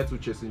Munich beat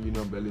title-chasing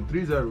Union Berlin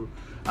 3-0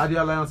 at the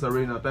Allianz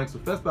Arena thanks to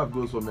first-half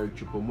goals from Eric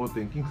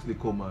Choupo-Moting, Kingsley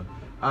Coman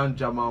and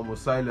Jamal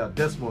Musiala.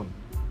 Desmond.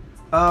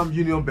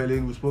 Union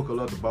Berlin, we spoke a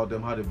lot about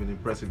them, how they've been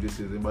impressive this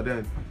season, but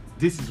then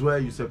this is where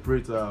you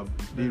separate the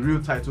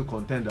real title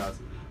contenders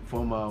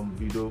from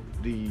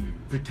the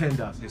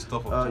pretenders. The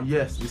stuff of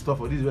yes, this is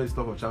where the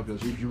stuff of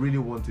champions if you really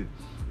want it,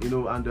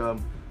 and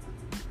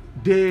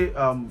they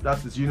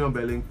that is Union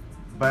Berlin,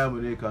 Bayern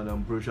Munich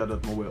and Borussia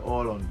Dortmund were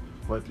all on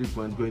 3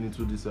 points going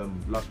into this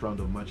last round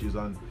of matches,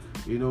 and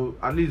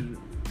at least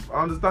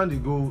I understand the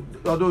goal,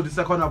 although the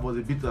second half was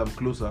a bit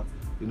closer.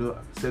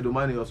 Sadio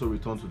Mane also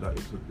returned to that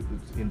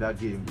in that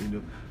game.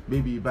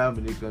 Maybe Bayern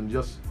Munich and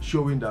just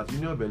showing that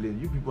Berlin,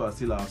 you people are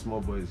still our small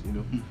boys.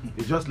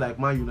 It's just like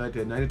Man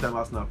United. Anytime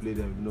Arsenal play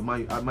them,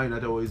 Man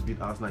United always beat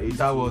Arsenal. 8-2,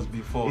 That was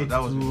before.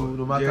 That was before.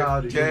 No matter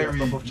how they get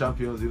top of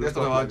champions. Let's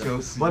talk about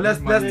Chelsea. But let's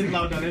stick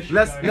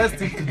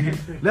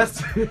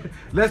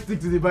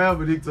to the Bayern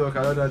Munich talk.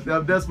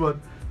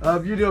 Desmond,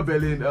 Union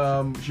Berlin.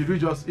 Should we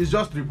just? It's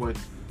just 3 points.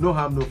 No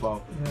harm, no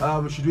foul.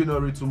 Yeah. Should we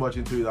not read too much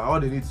into it?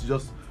 All they need to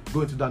just go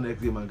into that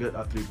next game and get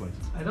at 3 points.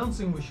 I don't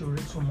think we should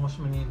read so much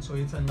money into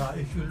it, and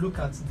if you look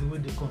at the way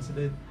they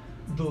considered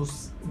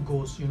those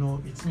goals,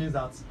 it means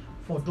that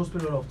for those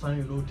period of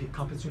time, they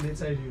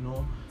capitulated,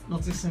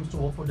 nothing seems to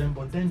work for them,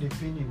 but then they've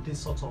been in this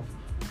sort of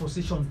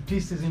position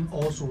this season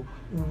also,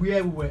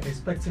 where we were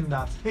expecting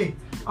that, hey,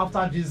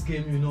 after this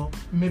game,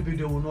 maybe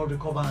they will not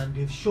recover, and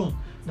they've shown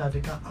that they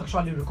can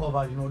actually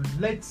recover.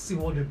 Let's see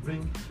what they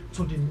bring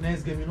to the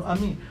next game.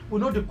 We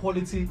know the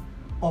quality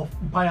of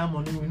Bayern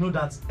Munich. We know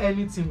that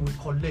anything will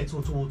collect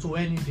to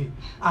any day,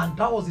 and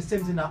that was the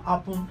same thing that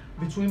happened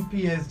between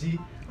PSG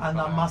and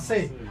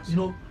Marseille.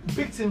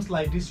 Big teams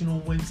like this,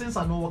 when things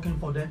are not working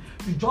for them,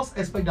 you just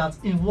expect that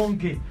in one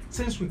game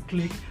things will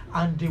click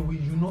and they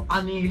will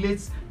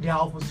annihilate their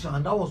opposition,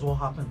 and that was what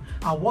happened.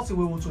 And what they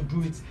were able to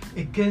do it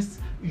against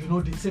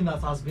the team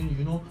that has been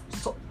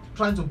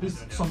trying to build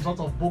some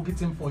sort of bogey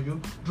team for you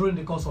during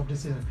the course of the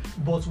season.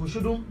 But we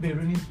shouldn't be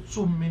reading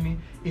too many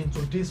into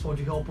this for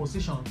the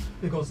opposition,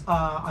 because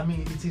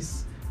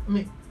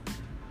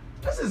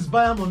this is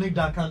Bayern Munich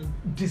that can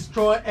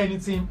destroy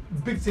anything,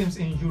 big teams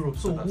in Europe.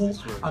 So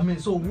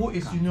who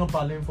is Union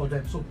Berlin for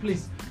them? So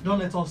please don't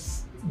let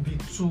us be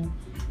too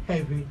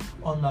heavy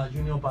on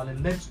Union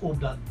Berlin. Let's hope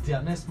that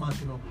their next match,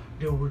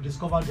 they will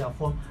discover their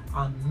form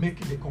and make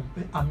the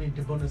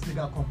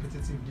Bundesliga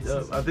competitive this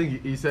season. I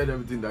think he said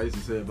everything that he used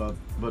to say about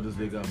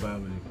Bundesliga and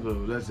Bayern Munich. So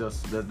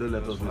don't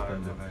let us waste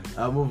time.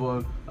 I'll move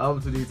on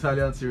to the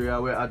Italian Serie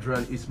A, where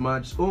Adrian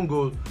Ismail's own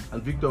goal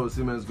and Victor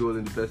Osimhen's goal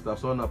in the first half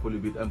saw Napoli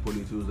beat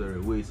Empoli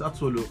 2-0 away.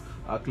 Sassuolo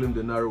claimed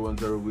the narrow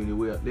 1-0 win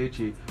away at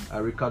Lecce.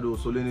 Riccardo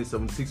Solini's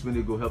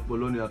 76-minute goal helped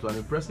Bologna to an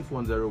impressive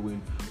 1-0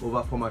 win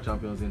over former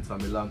champions Inter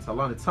Milan.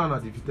 Salernitana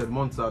defeated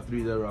Monza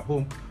 3-0 at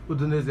home.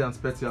 Udinese and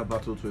Spezia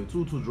battled to a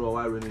 2-2 draw,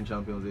 while reigning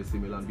champions AC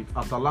Milan beat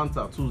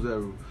Atalanta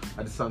 2-0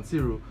 at the San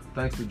Siro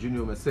thanks to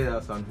Junior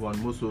Messias and Juan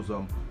Mosso's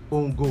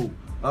own goal.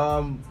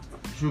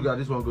 Sugar,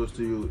 this one goes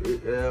to you.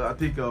 I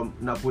think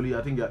Napoli,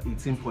 I think they're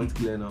 18 points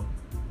clear now.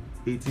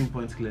 18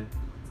 points clear.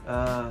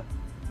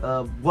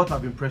 What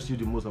have impressed you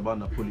the most about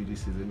Napoli this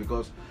season?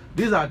 Because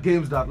these are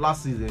games that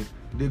last season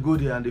they go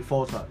there and they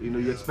falter.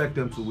 You expect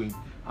them to win,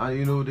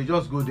 and they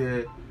just go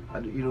there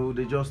and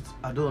they just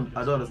I don't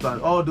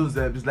understand all those.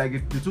 It's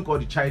like they took all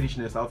the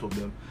childishness out of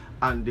them,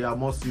 and they are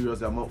more serious,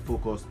 they are more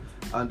focused,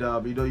 and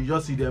you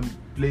just see them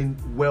playing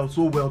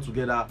so well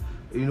together.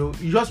 You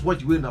just watch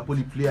the way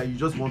Napoli play, and you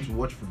just want to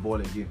watch football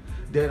again.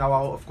 Then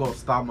our, of course,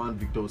 star man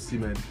Victor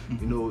Osimhen,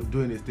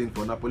 doing his thing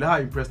for Napoli. How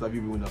impressed have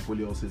you been with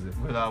Napoli all season?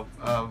 Well,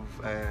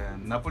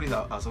 Napoli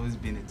has always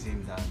been a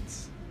team that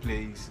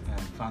plays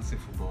fancy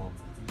football.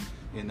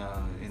 In the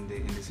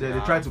they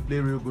try to play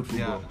real good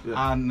football.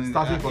 Yeah. And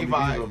starting from the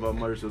days of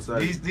Mauricio.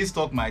 This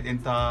talk might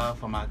enter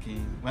from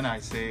Akin when I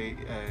say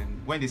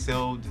when they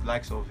sell the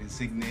likes of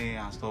Insigne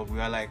and stuff,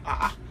 we are like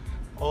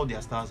all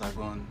their stars are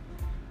gone.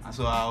 And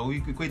so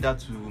we equate that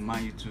to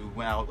Man U too.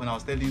 When I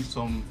was telling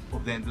some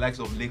of them, the likes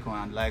of Lekon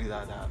and like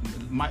that,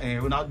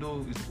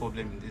 Ronaldo is the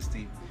problem in this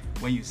team.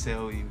 When you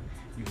sell him,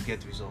 you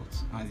get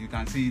results. And you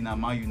can see in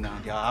Man U now,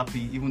 they are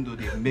happy, even though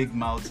they make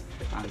mouth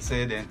and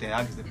said Ten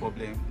Hag is the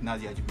problem. Now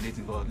they are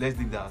jubilating. But let's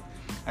leave that.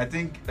 I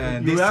think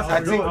I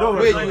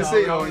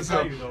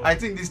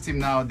think this team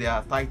now, they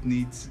are tight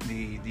knit.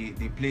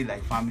 They play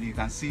like family. You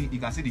can see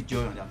the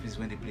joy on their face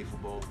when they play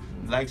football.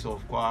 The likes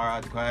of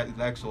Quara, the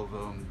likes of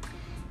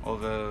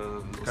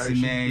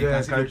Osimhen,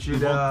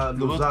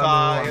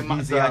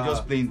 they are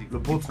just playing the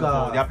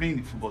football. They are playing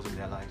the footballs of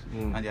their lives,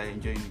 and they are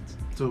enjoying it.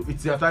 So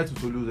it's their title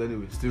to lose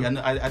anyway. Still,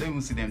 yeah, I don't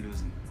even see them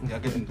losing. They are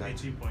getting that.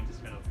 18 points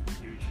is kind of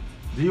huge.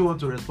 Do you want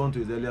to respond to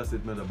his earlier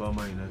statement about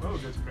Man United? We'll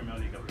get to Premier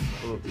League.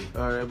 Okay,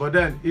 all right. But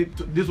then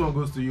this one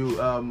goes to you.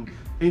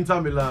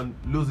 Inter Milan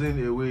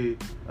losing away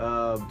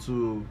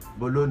to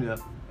Bologna.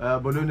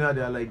 Bologna,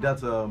 they are like that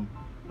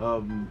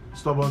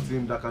stubborn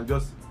team that can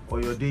just,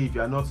 on your day, if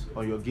you are not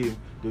on your game,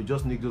 they'll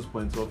just nick those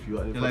points off you.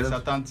 You're like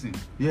Satan team.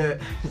 Yeah.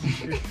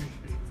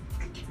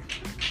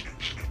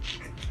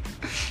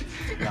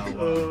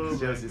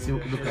 Seriously, see,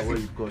 look at what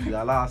you've got.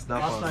 The last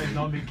that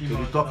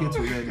you're talking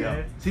to them.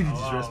 Yeah. See the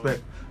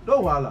disrespect.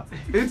 No wala.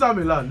 Inter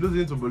Milan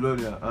losing to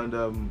Bologna, and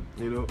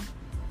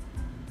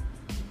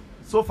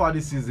so far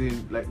this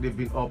season, like they've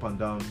been up and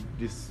down.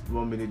 This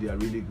 1 minute they are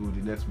really good,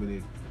 the next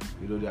minute,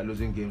 they are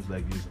losing games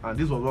like this. And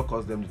this was what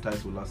cost them the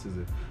title last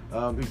season.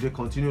 If they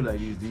continue like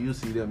this, do you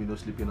see them,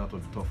 slipping out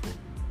of the top four?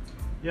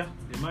 Yeah,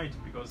 they might,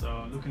 because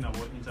looking at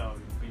what Inter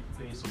have been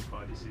playing so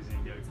far this season,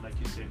 like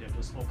you said, they're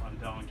just up and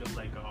down, just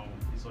like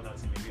this other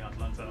team, maybe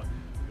Atlanta.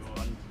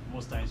 And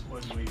most times,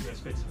 when you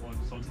expect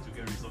something to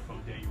get a result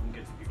from there, you won't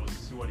get it, because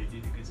see what they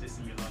did against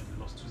AC Milan, they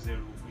lost 2-0,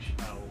 which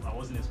I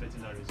wasn't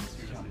expecting that result,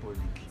 seriously.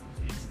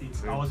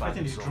 I was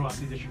expecting a draw.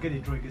 They should get a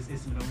draw against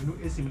AC Milan. We know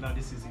AC Milan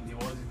this season, they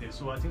wasn't there.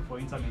 So I think for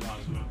Inter Milan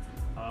as well,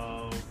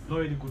 not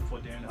really good for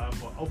them.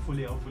 But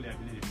hopefully, I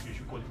believe they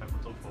should qualify for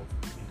top 4 in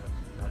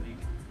the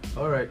league.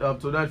 All right.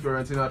 Tonight,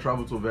 Fiorentina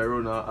travel to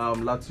Verona.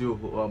 Lazio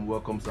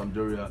welcome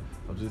Sampdoria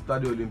to the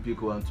Stadio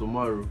Olimpico, and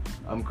tomorrow,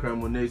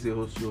 Cremonese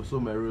hosts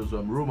Someros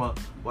Roma,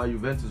 while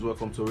Juventus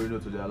welcome Torino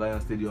to the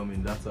Alliance Stadium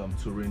in that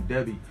Turin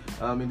derby.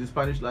 In the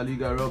Spanish La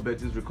Liga, Real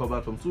Betis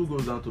recovered from 2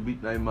 goals down to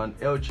beat 9-man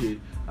Elche,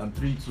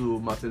 3-2.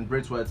 Martin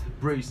Braithwaite's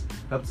brace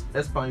helped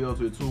Espanyol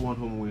to a 2-1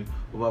 home win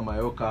over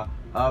Mallorca.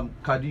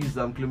 Cadiz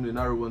claimed a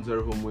narrow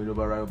 1-0 home win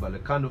over Rayo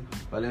Vallecano.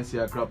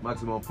 Valencia grabbed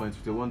maximum points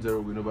with a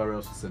 1-0 win over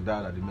Real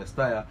Sociedad at the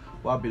Mestalla,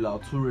 while Bilal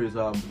Toure's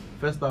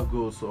first half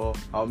goal saw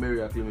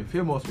Almeria claim a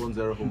famous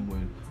 1-0 home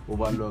win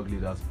over log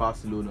leaders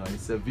Barcelona. In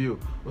Seville,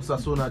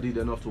 Osasuna did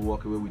enough to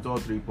walk away with all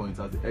 3 points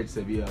as they edged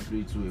Sevilla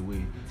 3-2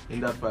 away in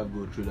that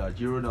 5-goal thriller.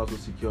 Girona also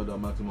secured their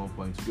maximum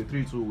points with a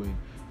 3-2 win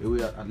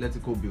away at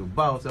Atletico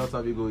Bilbao.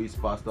 Celta Vigo East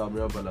passed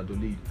Real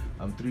Valladolid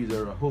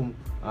 3-0 at home.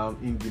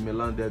 In the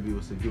Milan derby,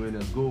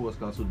 Gimenez's goal was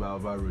cancelled by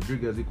Alvaro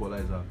Rodriguez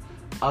equalizer,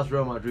 as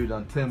Real Madrid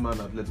and 10-man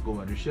Atletico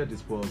Madrid shared the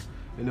spoils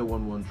in a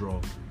 1-1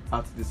 draw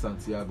at the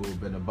Santiago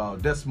Bernabeu.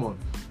 Desmond,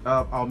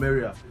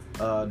 Almeria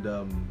and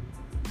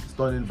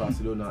stunning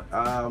Barcelona.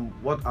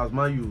 What has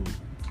Man U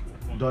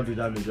done the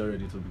damage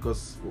already too?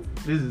 Because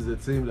this is a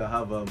team that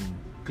have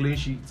clean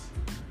sheets,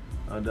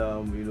 and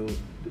I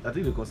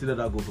think they considered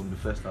that goal from the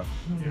first half.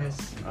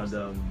 Yes. And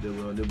they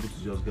were unable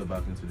to just get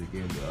back into the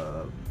game.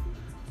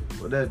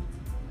 But then,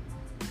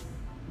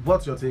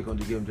 what's your take on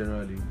the game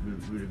generally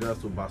with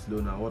regards to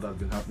Barcelona? What has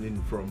been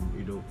happening from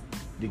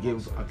the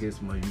games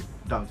against Man U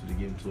down to the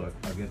game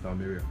against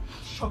Almeria?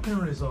 Shocking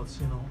results,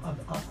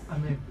 I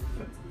mean,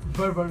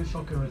 very, very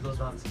shocking results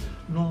that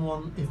no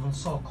one even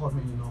saw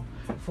coming,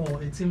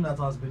 for a team that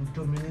has been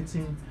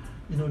dominating,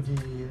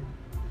 the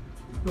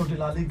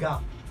La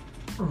Liga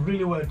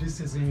really well this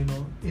season,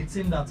 a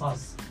team that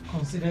has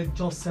conceded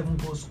just 7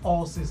 goals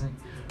all season,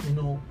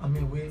 I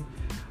mean,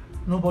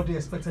 nobody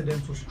expected them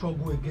to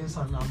struggle against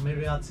an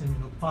Almeria team,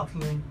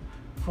 battling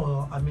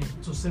for,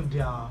 to save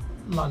their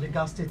La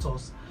Liga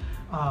status.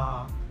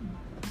 And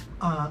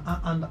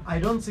I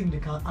don't think they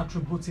can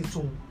attribute it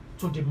to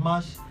the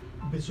match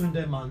between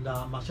them and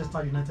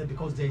Manchester United,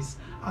 because there is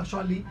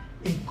actually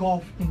a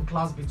gulf in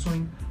class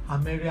between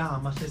Almeria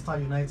and Manchester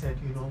United,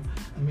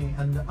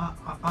 and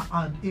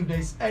if there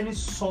is any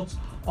sort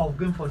of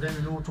game for them,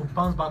 to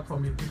bounce back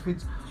from the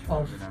defeat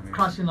of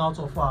crashing out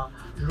of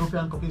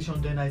European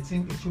competition, then I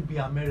think it should be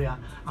Almeria.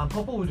 And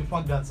coupled with the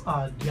fact that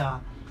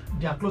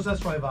their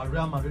closest rival,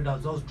 Real Madrid,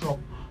 has just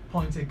dropped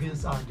points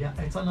against their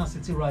eternal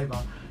city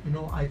rival. You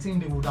know, I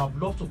think they would have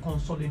loved to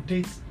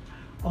consolidate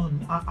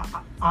on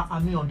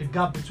on the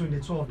gap between the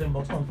two of them,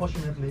 but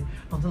unfortunately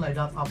nothing like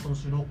that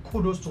happens. You know,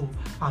 kudos to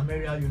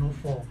Ameria, you know,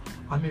 for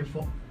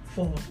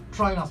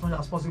trying as much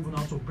as possible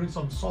now to bring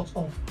some sort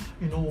of,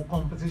 you know,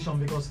 competition,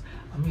 because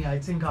I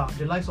think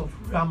the likes of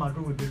Real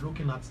Madrid will be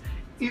looking at,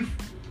 if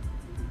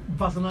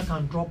Barcelona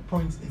can drop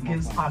points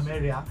against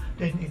Ameria,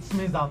 then it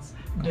means that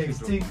there is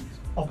still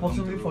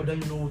opportunity for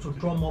them, you know, to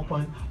draw more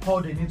points.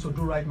 All they need to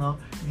do right now,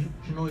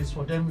 you know, is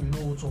for them, you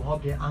know, to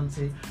up their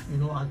ante, you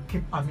know, and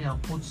keep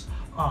and put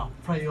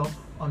pressure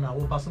on our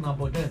Barcelona.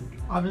 But then,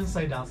 having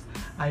said that,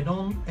 I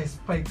don't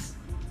expect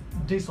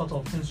this sort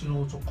of things, you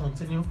know, to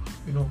continue,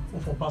 you know,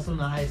 for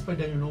Barcelona. I expect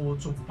them, you know,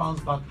 to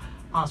bounce back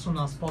as soon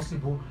as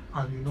possible,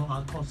 and, you know,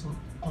 and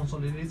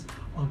consolidate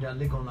on their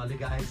league, on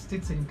LaLiga. I still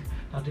think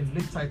that the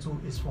league title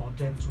is for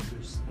them to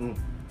lose.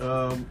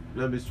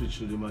 Let me switch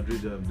to the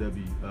Madrid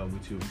derby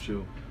with you,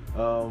 Chill.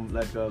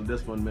 Like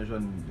Desmond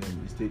mentioned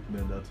in his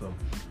statement that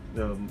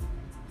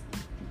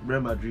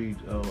Real Madrid,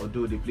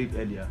 although they played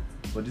earlier,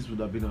 but this would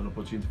have been an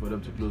opportunity for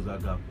them to close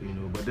that gap, you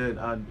know. But then,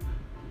 and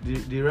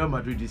the Real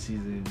Madrid this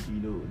season, you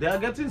know, they are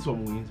getting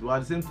some wins, but at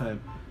the same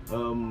time,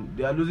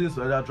 they are losing,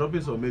 so they are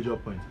dropping some major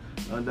points.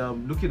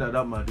 And looking at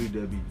that Madrid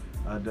derby,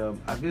 and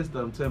against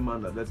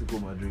 10-man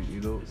Atletico Madrid, you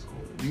know,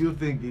 do you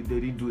think they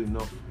didn't do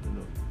enough, you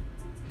know,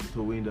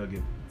 to win that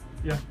game?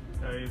 Yeah,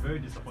 a very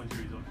disappointing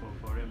result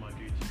for Real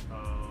Madrid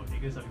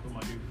against Atletico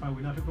Madrid. Fine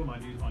with Atletico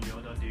Madrid on the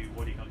other day,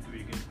 what they can do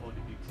against all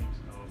the big teams,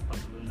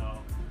 Barcelona,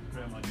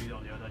 Real Madrid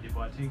on the other day.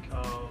 But I think,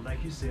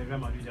 like you said, Real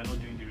Madrid, they're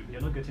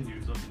not getting the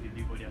results in the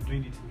league, but they are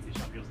doing it in the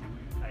Champions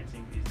League. I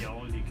think it's their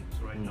own league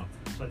right now.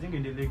 So I think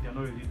in the league they're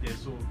not really there.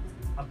 So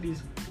at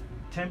least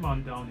 10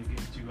 man down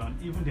against you, and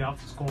even they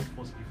have to score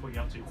first before you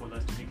have to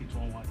equalize to make it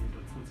 1-1 into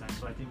full time.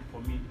 So I think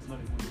for me, it's not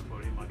a good look for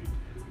Real Madrid.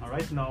 And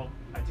right now,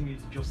 I think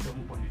it's just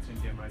 7 points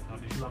between them right now.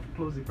 They should have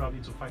closed it probably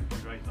to 5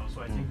 points right now.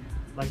 So I think,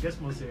 like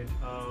Desmond said,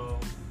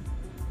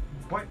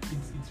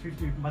 it's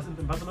 50.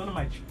 Barcelona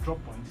might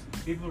drop points,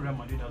 even Real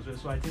Madrid as well.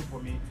 So I think for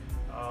me,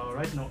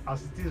 right now,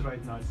 as it is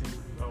right now, I think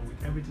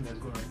with everything that's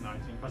going right now, I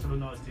think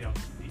Barcelona still have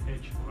the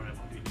edge for Real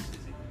Madrid this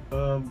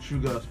season.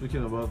 Sugar,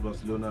 speaking about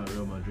Barcelona and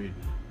Real Madrid,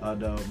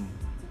 and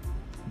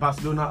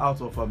Barcelona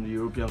out of the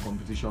European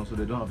competition, so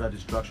they don't have that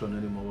distraction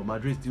anymore. But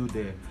Madrid still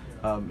there,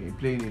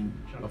 playing in.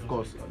 Of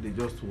course, they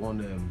just won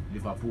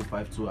Liverpool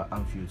 5-2 at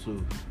Anfield,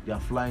 so they are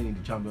flying in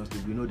the Champions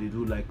League. We know they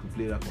do like to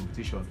play that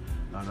competition,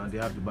 and they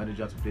have the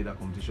manager to play that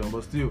competition.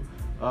 But still,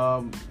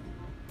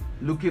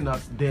 looking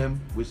at them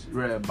with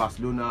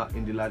Barcelona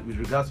in with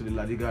regards to the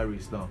La Liga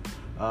race now,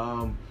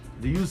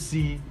 do you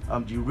see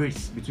the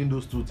race between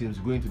those two teams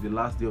going to the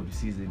last day of the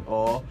season,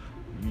 or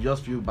you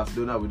just feel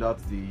Barcelona, without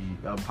the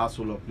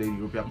hassle of playing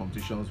European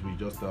competitions, we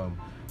just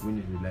win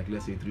it with, like,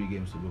 let's say 3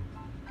 games to go?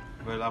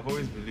 Well, I've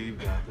always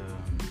believed that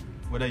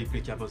whether you play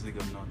Champions League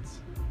or not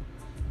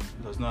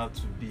does not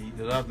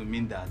have to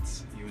mean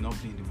that you will not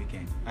play in the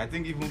weekend. I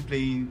think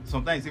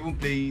sometimes even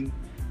playing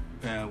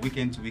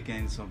weekend to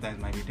weekend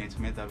sometimes might be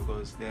detrimental,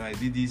 because there might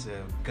be this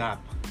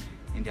gap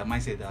in their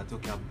mindset that,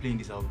 okay, I'll be playing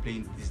this, I'll be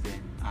playing this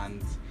then,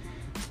 and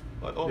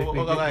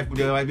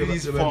there might be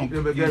this funk.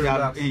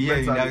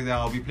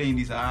 I'll be playing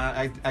this.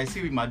 I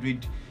see with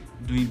Madrid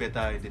doing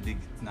better in the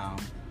league now.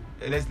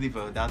 Let's leave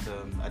that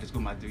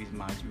Atletico Madrid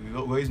match. We've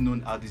always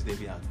known how this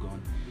derby has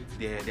gone.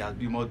 There has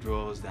been more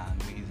draws than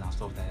wins and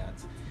stuff like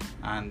that.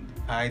 And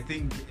I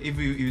think if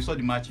you saw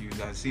the match, you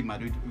can see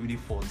Madrid really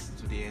fought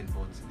to the end,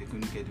 but they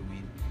couldn't get the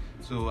win.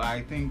 So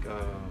I think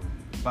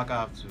Barca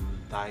have to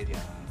tie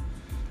their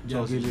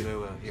chances very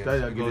well.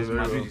 Yes, because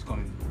Madrid is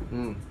coming.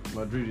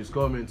 Madrid is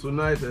coming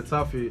tonight.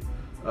 Getafe.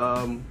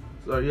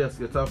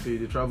 Getafe,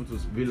 they travel to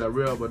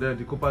Villarreal, but then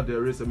the Copa del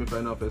Rey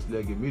semi-final first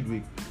leg in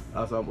midweek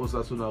as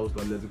Osasuna host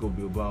Atletico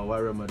Bilbao, while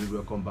Real Madrid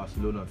welcome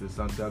Barcelona to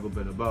Santiago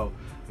Bernabeu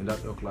in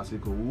that El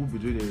Clasico. We will be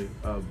doing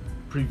a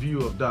preview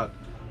of that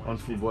on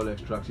Football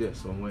Extracts,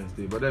 yes, on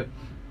Wednesday. But then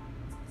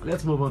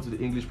let's move on to the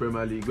English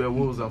Premier League, where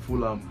Wolves and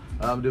Fulham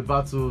they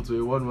battle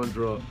to a 1-1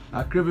 draw.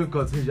 At Craven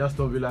Cottage,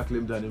 Aston Villa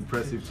claimed an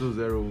impressive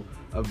 2-0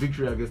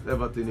 victory against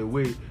Everton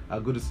away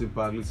at Goodison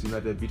Park. Leeds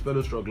United beat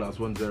fellow strugglers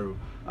 1-0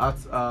 at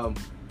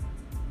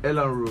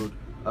Elland Road.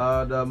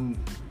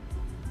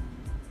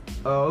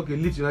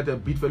 Leeds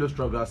United beat fellow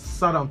strugglers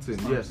Southampton,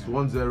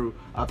 1-0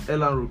 at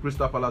Elland Road.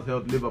 Crystal Palace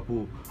held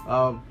Liverpool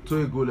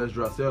to a goalless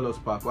draw at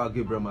Selhurst Park, while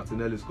Gabriel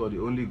Martinelli scored the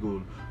only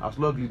goal. As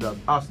log leaders,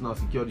 Arsenal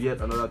secured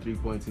yet another 3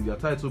 points in their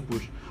title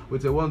push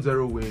with a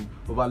 1-0 win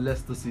over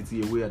Leicester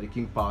City away at the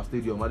King Power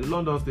Stadium. At the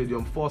London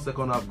Stadium, 4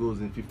 second-half goals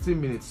in 15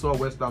 minutes saw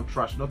West Ham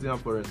trash Nottingham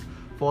Forest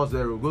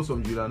 4-0. Goals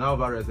from Julian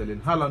Alvarez,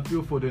 Erling Haaland,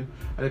 Phil Foden,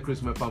 and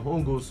Chris Mepham.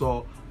 Home goal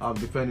saw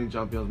defending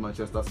champions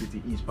Manchester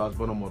City East pass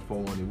Bournemouth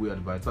 4-1 away at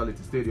the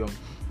Vitality Stadium,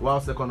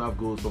 while second-half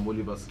goals from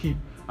Oliver Skip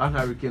and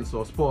Harry Kane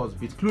saw Spurs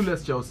beat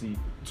clueless Chelsea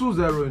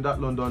 2-0 in that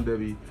London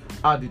derby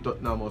at the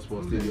Tottenham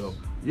Hotspur Stadium.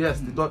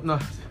 Yes,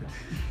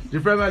 the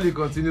Premier League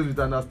continues with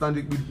an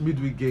outstanding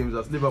midweek games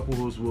as Liverpool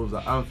host Wolves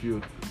at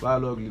Anfield.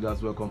 Dialogue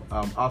leaders welcome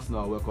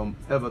Arsenal welcome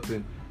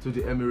Everton to the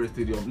Emirates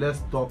Stadium.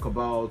 Let's talk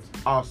about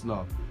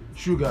Arsenal.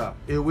 Sugar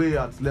away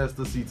at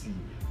Leicester City.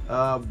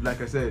 Like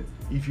I said,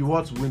 if you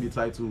want to win the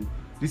title,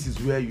 this is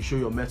where you show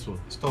your mettle.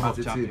 Stuff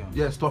of champions.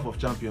 Yeah, stuff of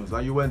champions.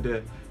 And you went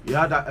there. You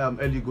had that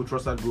early goal,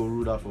 trusted goal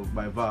ruled out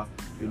by VAR.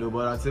 You know,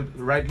 but I said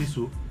rightly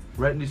so.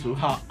 Rightly so.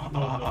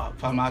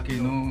 Famaki,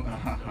 no.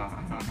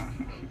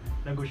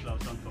 That goal should have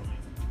done for me.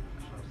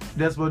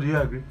 That's what do you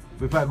agree?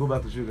 Before I go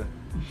back to Sugar,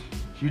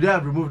 should I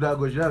have removed that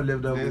goal? Should I have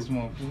left that There's goal?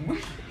 more.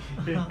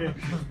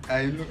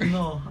 I know.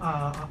 No,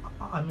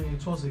 I mean,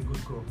 it was a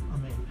good goal. I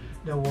mean,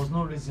 there was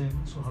no reason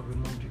to have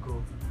removed the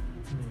goal.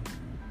 I mean,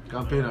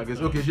 Campaign, I guess.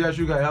 Okay,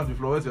 Sugar, I have the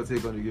floor. What's your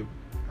take on the game?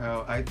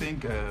 I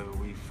think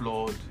we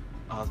flawed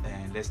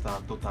Leicester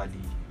totally.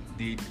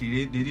 They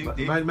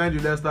didn't. Mind you,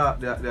 Leicester,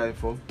 they are in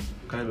form,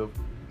 kind of.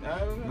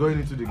 Going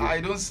into the game.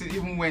 I don't see,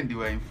 even when they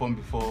were informed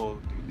before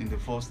in the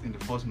first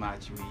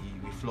match,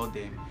 we flawed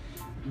them.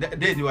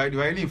 They were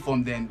really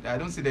informed then. I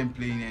don't see them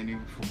playing any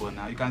football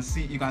now. You can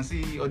see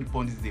all the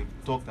pundits they've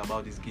talked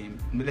about this game.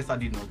 Leicester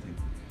did nothing.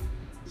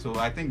 So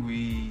I think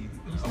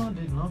Arsenal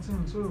did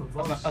nothing too.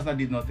 Arsenal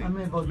did nothing. I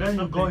mean, but then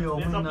you got your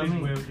win. I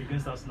mean, well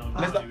against Arsenal.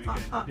 I'm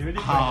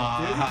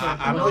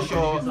not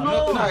sure.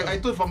 No, I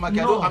told from Mark,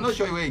 I'm not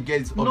sure where he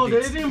gets updates. No,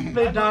 they didn't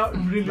play that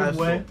really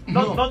well.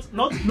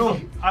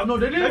 No,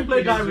 they didn't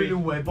play that really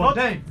well. But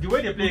then the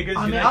way they play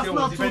against United,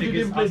 Arsenal too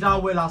didn't play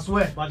that well as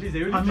well. But at least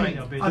they really tried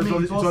their best. I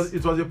mean, it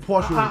was a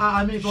poor show.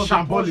 I mean, it was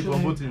shambolic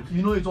from both teams.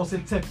 You know, it was a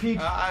tepid.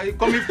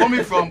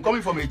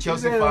 Coming from a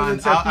Chelsea fan,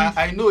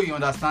 I know you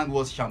understand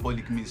what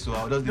shambolic means, so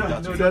I'll just leave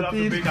that to you.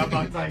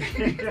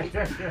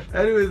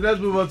 Anyways, let's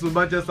move on to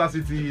Manchester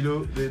City. You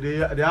know, they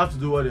have to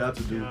do what they have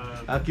to do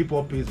and keep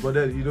up pace. But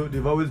then, you know,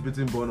 they've always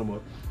beaten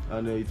Bournemouth,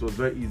 and it was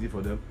very easy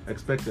for them.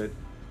 Expected.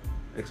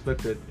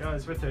 Yeah,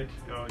 expected.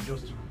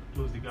 Just to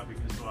close the gap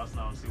against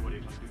Arsenal and see what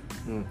they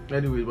can do.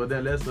 Anyway, but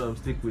then let's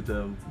stick with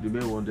the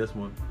main one this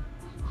month.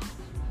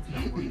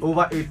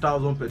 Over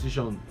 8,000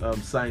 petitions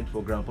signed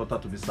for Graham Potter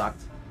to be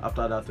sacked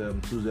after that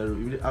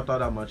 2-0. After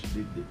that match,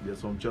 there's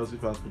some Chelsea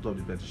fans put up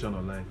the petition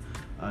online,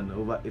 and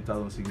over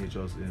 8,000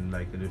 signatures in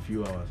a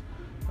few hours.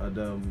 And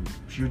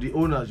should the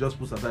owners just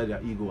put aside their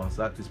ego and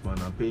sack this man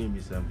and pay him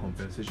his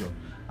compensation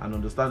and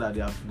understand that they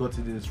have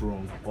gotten this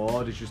wrong,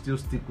 or they should still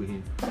stick with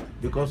him?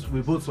 Because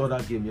we both saw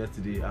that game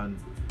yesterday, and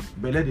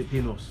Bele they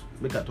pain us.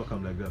 Make I talk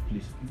him like that,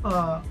 please.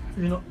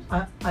 You know,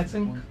 I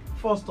think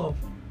first off,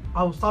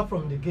 I will start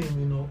from the game.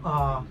 You know,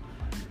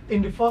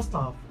 in the first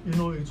half, you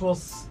know, it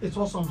was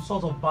some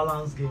sort of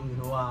balanced game. You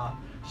know,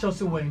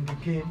 Chelsea were in the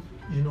game.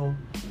 You know,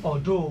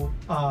 although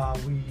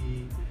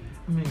we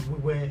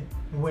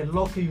were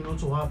lucky, you know,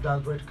 to have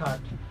that red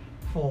card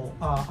for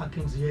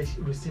Akin Ziyech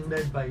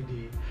rescinded by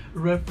the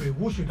referee,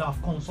 who should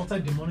have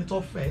consulted the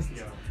monitor first,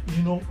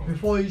 you know,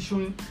 before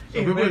issuing a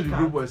people red in the card.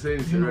 group were saying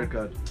it's a red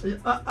card.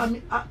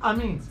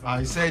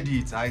 I said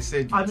it.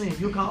 I mean,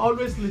 you can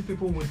always leave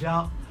people with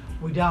their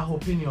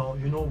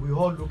opinion. You know, we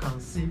all look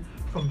and see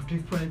from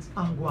different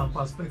angle and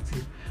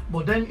perspective.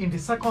 But then in the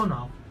second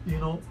half, you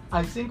know,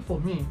 I think for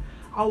me,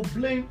 I'll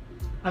blame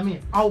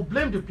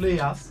the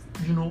players,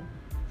 you know,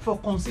 for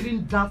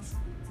conceding that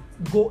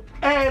goal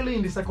early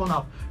in the second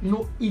half. You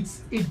know, it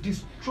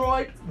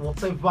destroyed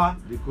whatever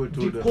the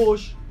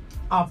coach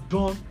have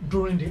done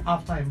during the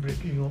halftime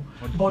break, you know.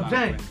 But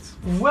then,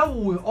 where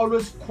we will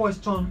always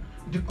question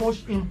the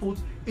coach input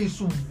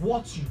is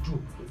what you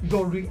do,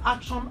 your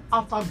reaction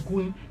after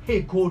going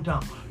a goal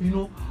down. You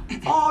know,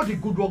 all the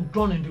good work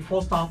done in the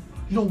first half,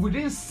 you know, we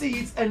didn't see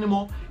it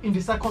anymore in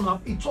the second half.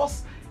 It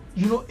was,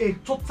 you know, a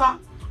total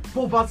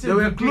poverty. They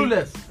were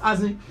clueless.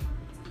 As in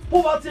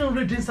poverty in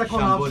reading second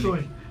half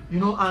showing. You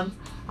know, and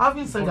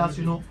having said that,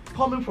 you know,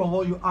 coming from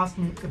what you asked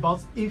me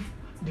about if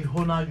the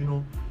owner, you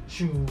know,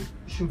 should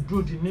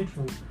do the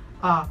needful.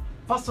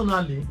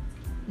 Personally,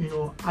 you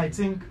know, I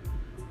think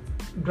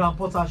Graham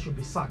Potter should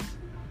be sacked,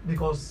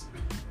 because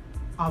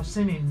I've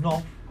seen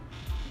enough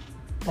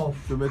of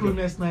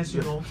cluelessness,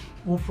 you know,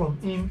 from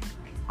him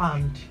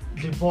and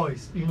the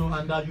boys, you know,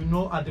 and you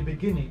know, at the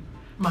beginning,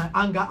 my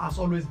anger has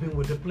always been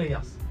with the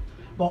players.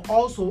 But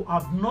also,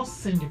 I've not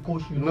seen the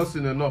coach. You know, not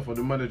seen enough for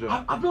the manager.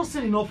 I've not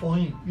seen enough for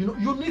him. You know,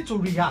 you need to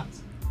react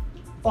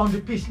on the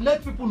pitch.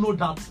 Let people know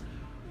that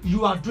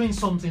you are doing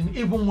something,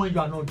 even when you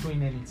are not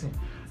doing anything.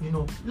 You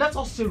know, let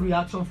us see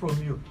reaction from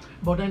you.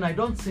 But then I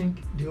don't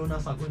think the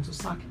owners are going to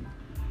sack him.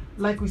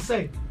 Like we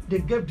said, they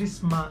gave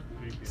this man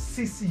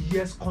 6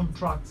 years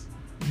contract.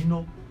 You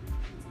know,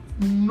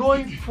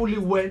 knowing fully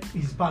well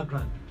his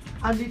background,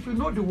 and if you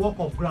know the work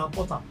of Graham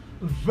Potter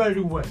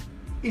very well,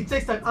 it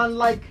takes time. And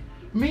like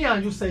me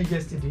and you said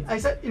yesterday, I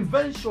said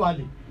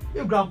eventually,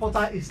 if Graham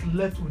Potter is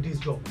left with this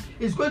job,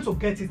 he's going to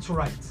get it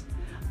right.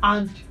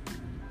 And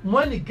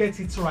when he gets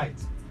it right,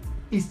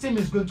 his team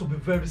is going to be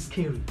very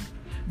scary.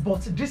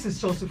 But this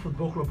is Chelsea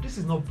Football Club. This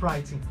is not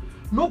Brighton.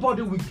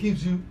 Nobody will give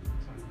you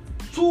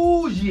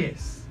 2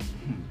 years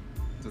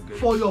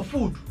for your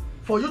food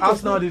for you to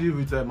Arsenal did it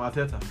with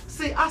Arteta.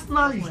 see,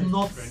 Arsenal is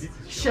not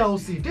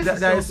Chelsea. This is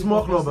They're a Chelsea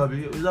small for club,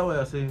 Chelsea. Abi. Is that what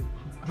you're saying?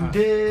 Do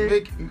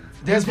they?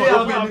 Desmond, Do they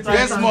have anything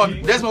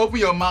Desmond, open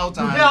your mouth Do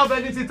they and have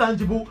anything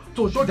tangible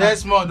to show that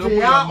Desmond, open they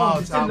your are on the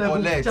mouth same and level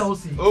with collect.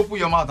 Chelsea? Open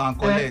your mouth and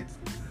collect.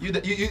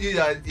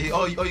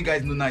 All you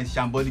guys know now is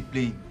Shamboli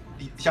playing.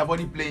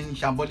 Shamboli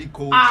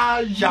coach,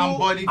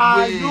 Shamboli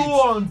Are you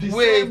on the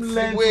same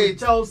length with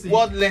Chelsea?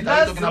 What length are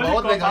you talking The about? only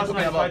What length cup are you Arsenal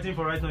talking is about? fighting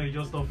for right now is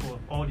just top for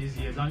all these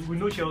years, and we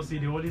know Chelsea.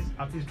 They always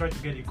at least try to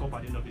get a cup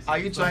at the end of the season. Are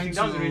you So I trying think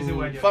that's the reason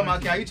why to, they're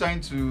Famaki, trying are you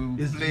trying to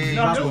It's- play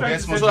No, I'm to just trying to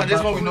Desmond set so that the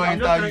Desmond will platform. not I'm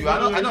just enter trying you? I to-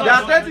 don't They are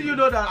understand. letting you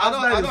know that I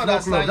don't Arsenal is a small club.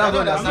 understand. That's I what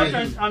don't they're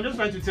understand. saying. I'm just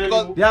trying to tell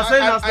Because you. They are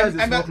saying Arsenal is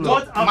a small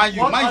club. Man,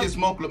 you is a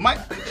small club.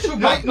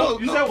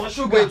 You said what?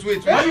 Wait.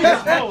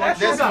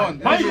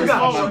 Desmond.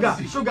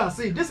 Sugar,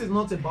 see, this is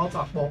not about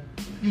Akpo.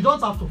 You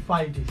don't have to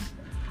fight this.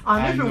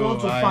 And if you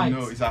want to fight,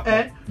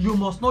 you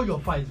must know your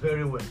fight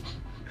very well.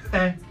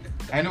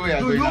 I know where you're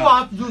Do going you now.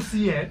 have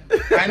UCL?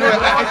 I know.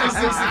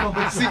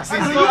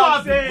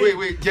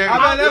 Wait, Jerry.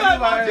 Jerry,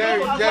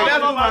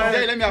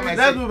 let me have my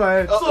Let's say. move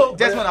ahead. So-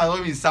 Desmond has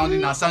already been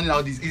sounding out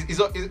this. It's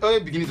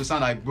already beginning to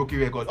sound like broken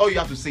record. All you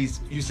have to say is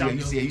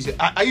UCL.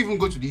 I even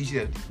go to the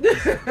UCL.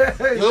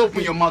 You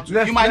open your mouth.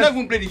 You might not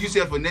even play the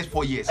UCL for the next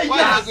 4 years. Why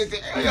are you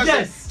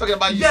talking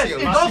about UCL? Yes,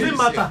 it doesn't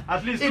matter.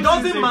 At least It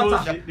doesn't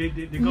matter.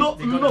 No,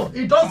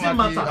 it doesn't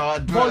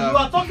matter. But you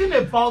are talking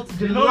about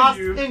the last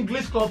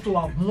English club to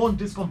have won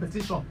this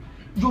competition.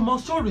 You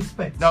must show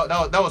respect.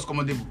 That was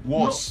commendable.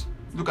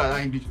 Look at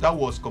that English. That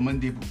was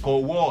commendable.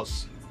 Or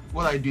worse.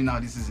 What are you doing now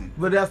this season?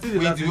 But they are still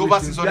With the over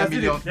 600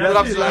 million. They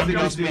are still the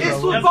last It's English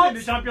football.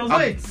 the Champions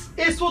Wait,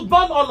 is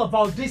football all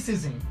about this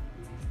season?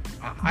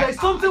 There's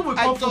something we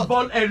call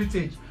football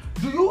heritage.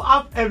 Do you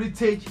have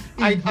heritage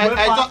in I thought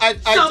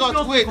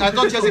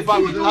Chelsea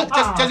fan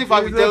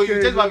will tell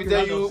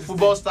you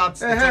football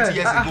starts 20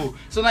 years ago.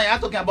 So now you're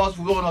talking about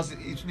football.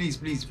 Please,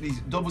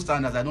 double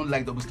standards. I don't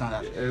like double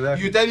standards.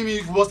 Exactly. You telling me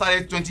football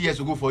started 20 years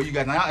ago for you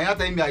guys. Now you're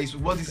telling me that it's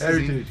football this season.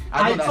 Heritage.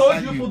 I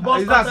told you football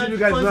Is that started you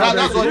guys 20 don't have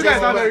years heritage? ago. You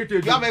guys have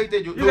heritage. You have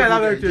heritage. You guys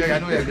have heritage. I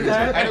know you're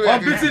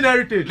heritage. Unbeaten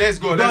heritage. Let's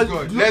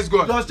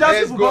go. Does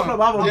Chelsea Football Club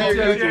have unbeaten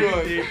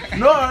heritage?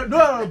 No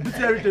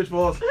unbeaten heritage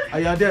for us.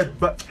 And you're dead.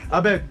 But I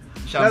beg.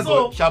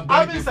 So,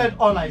 having said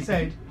all I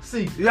said,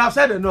 see, You have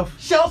said enough.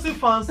 Chelsea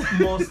fans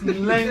must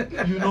learn,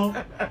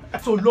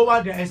 to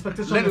lower their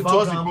expectations Let them about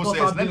trust the Graham process.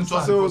 Potter Let them being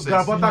trust sacked. the So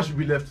Graham Potter should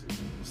be left.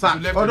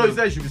 Sacked. left Although alone. he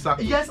said he should be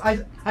sacked. Yes, I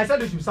said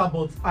they should be sacked,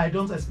 but I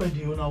don't expect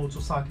the owner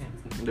to sack him.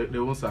 They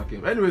won't sack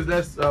him. Anyways,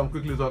 let's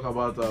quickly talk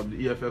about the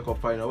EFL Cup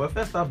final. Well,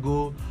 first half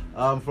goal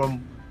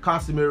from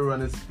Casemiro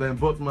and his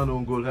both man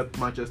own goal helped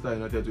Manchester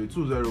United to a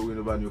 2-0 win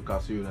over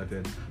Newcastle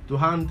United. To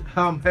hand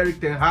Erik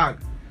ten Hag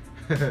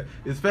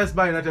his first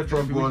Man United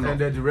trophy, which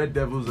ended the Red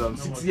Devils'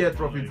 6-year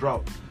trophy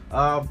drought.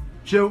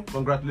 Chill,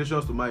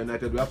 congratulations to Man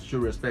United. We have to show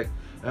respect.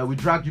 We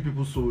dragged you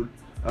people's soul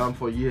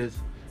for years.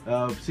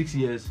 6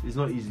 years, it's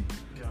not easy.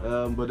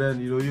 But then,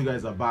 you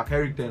guys are back.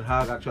 Erik ten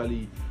Hag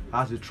actually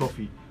has a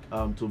trophy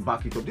to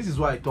back it up. This is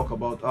why I talk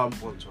about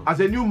as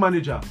a new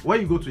manager,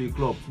 when you go to a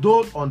club,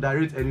 don't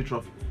underrate any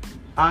trophy.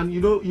 And you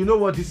know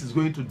what this is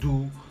going to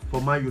do for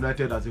Man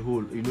United as a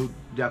whole.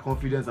 Their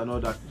confidence and all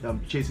that,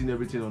 chasing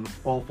everything on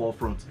all 4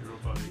 fronts.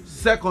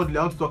 Secondly,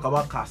 I want to talk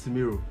about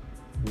Casemiro.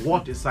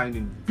 What a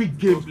signing, big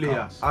game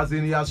player. As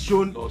in, he has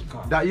shown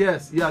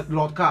that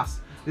Lord Cass.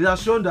 He has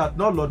shown that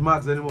not Lord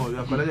Max anymore. You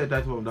have collected the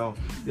title from down.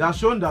 He has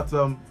shown that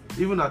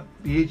even at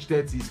the age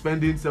 30,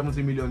 spending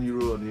 70 million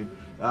euro on him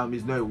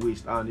is not a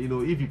waste. And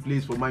if he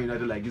plays for Man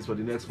United like this for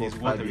the next 4 to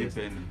 5 years,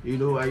 he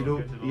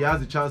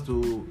has a chance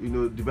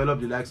to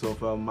develop the likes of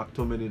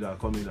McTominay that are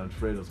coming and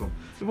Fred or something.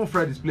 Even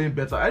Fred is playing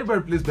better.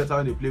 Everybody plays better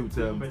when they play with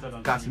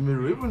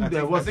Casemiro. Even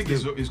I think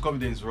his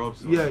confidence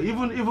rubs. Yeah,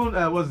 even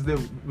what's his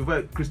name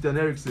before Christian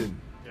Eriksen.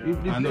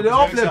 They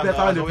all play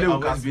better when they play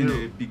with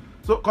Casemiro.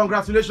 So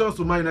congratulations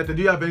to Man United.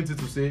 Do you have anything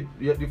to say?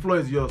 Yeah, the floor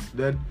is yours.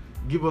 Then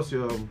give us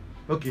your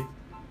okay.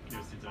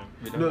 Yes,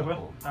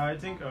 well, I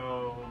think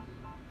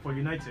for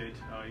United,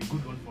 a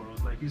good one for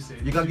us. Like you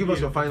said, you can give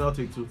us your final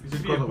take too. It's a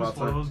bit good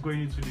for us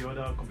going into the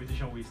other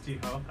competition we still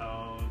have,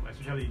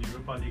 especially in the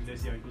Europa League.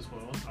 Let's see how it goes for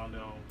us. And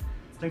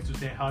thanks to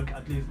Ten Hag,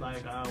 at least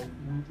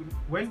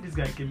when this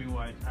guy came in,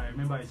 I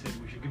remember I said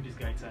we should give this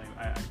guy time.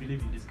 I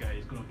believe in this guy.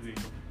 He's going to do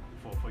enough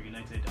for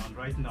United. And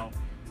right now,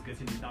 he's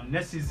getting it down.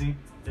 Next season,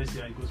 let's see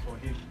how it goes for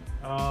him.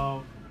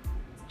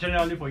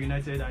 Generally for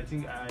United, I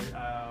think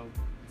I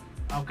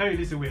can't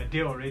really say we're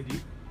there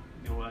already.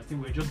 I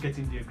think we're just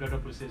getting the gradual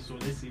process. So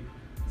let's see.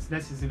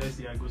 Next season, let's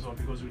see how it goes on,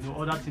 because we know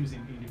other teams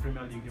in the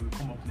Premier League, they will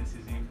come up next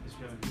season,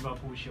 especially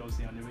Liverpool,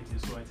 Chelsea, and everything.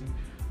 So I think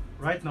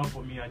right now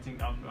for me, I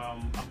think I'm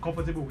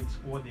comfortable with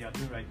what they are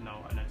doing right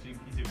now, and I think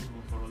it's a good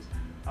move for us.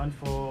 And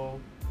for,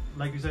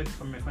 like you said,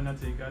 from my final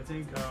take, I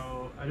think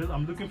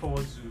I'm looking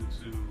forward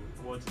to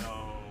what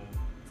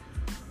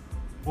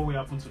will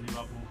happen to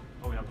Liverpool.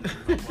 What will happen to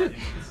Liverpool at the end of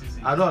the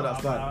season. I don't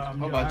understand.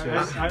 How about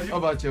Chelsea?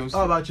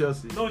 How about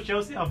Chelsea? No,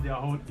 Chelsea have their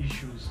own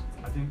issues.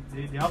 I think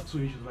they have 2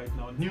 issues right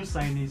now. New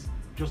signings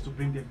just to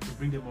bring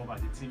them up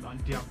as a team, and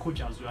their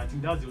coach as well. I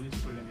think that's the only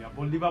problem there.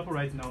 But Liverpool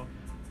right now,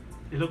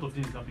 a lot of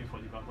things is happening for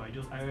Liverpool.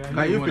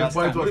 Can you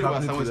pinpoint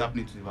what's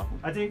happening to Liverpool?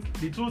 I think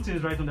the two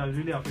things right now that are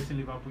really affecting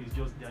Liverpool is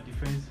just their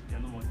defense. They are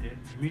no more there.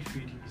 The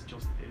midfield is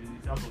just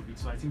it's out of it.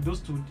 So I think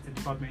those two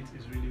departments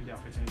is really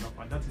affecting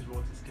Liverpool, and that is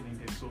what is killing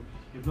them. So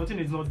if nothing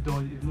is not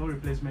done, if no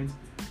replacement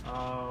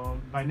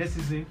by next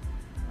season,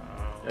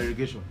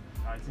 irrigation.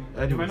 I think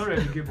they might not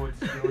relegate, but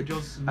they will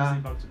just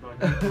losing back to back.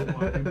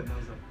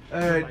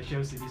 Like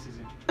Chelsea this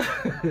season.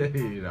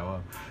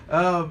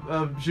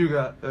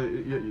 Sugar,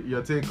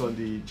 your take on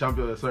the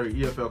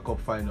EFL Cup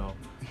final,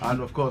 and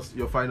of course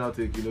your final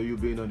take. You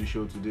being on the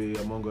show today,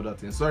 among other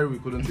things. Sorry we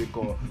couldn't take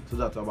call so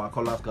that our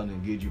callers can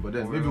engage you, but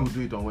then maybe we'll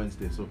do it on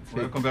Wednesday. So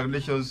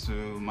congratulations to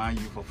Man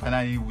U for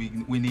finally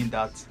winning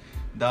that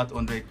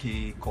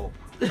 100K cup.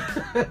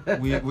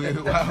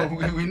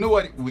 we know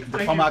what the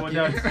farmer.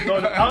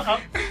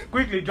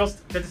 Quickly, just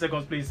 30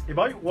 seconds, please.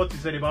 About what you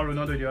said about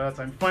Ronaldo the other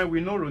time. Fine,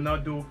 we know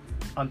Ronaldo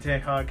and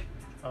Ten Hag.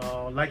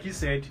 Like you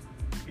said,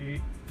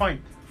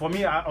 fine. For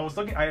me, I was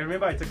talking. I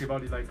remember I talked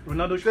about it. Like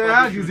Ronaldo. Ten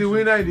Hag is the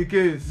winner in the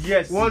case.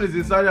 Yes. One is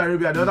in Saudi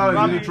Arabia, the other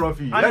one is in the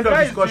trophy. End of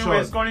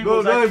discussion.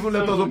 No, don't even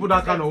let us open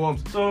that kind of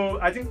worms. So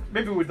I think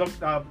maybe we talk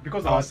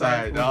because of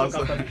outside. We'll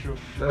talk after the show.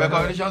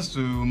 Congratulations to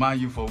Man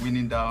U for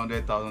winning that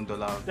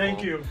 $100,000.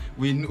 Thank you.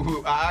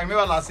 I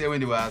remember last year when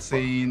they were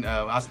saying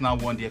Arsenal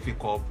won the FA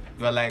Cup.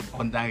 They were like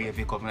on the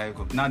FA Cup.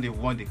 Now they've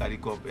won the Cardi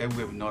Cup.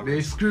 Everywhere we know.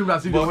 They scream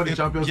as if they won the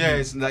Champions League.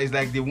 Yes, it's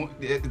like they won.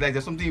 Like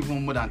there's something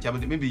even more than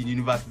Champions League. Maybe the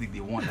University League they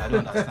won. I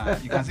don't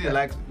understand. You can see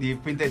they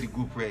painted the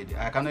group red.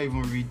 I cannot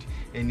even read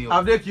any.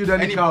 Have they killed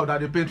any cow that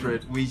they paint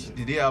red? Which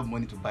did they have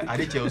money to buy? Are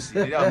they Chelsea?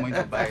 Did they have money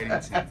to buy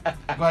anything?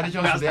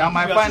 Congratulations to them. And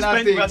my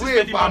final take.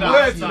 Wait,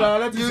 now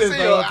let me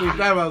say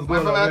my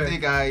final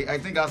take. I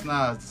think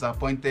Arsenal has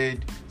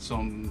disappointed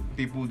some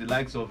people, the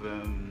likes of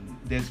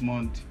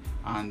Desmond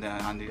and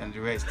the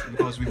rest,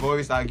 because we've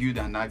always argued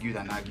that, and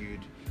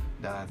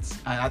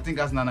I think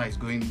Arsenal is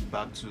going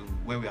back to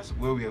where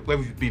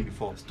we've been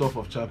before. Stuff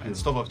of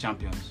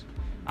champions.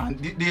 And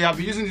they have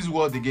been using this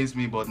word against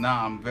me, but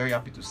now I'm very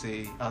happy to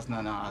say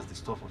Arsenal now has the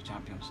stuff of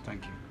champions.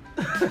 Thank you.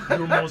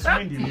 You must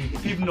win the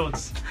league. If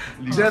not,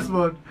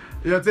 Desmond,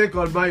 your take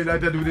on Man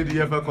United winning the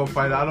EFL Cup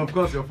final, and of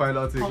course your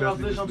final take.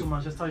 Congratulations to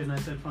Manchester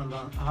United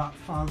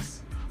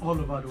fans all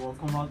over the world.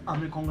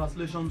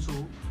 Congratulations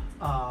to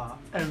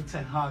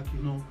Ten Hag.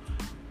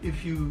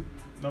 If you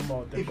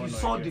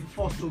saw the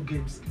first two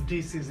games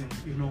this season,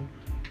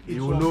 it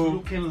was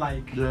looking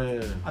like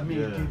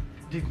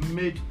they've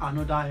made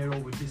another error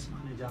with this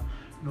manager.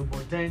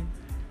 But then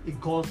it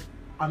got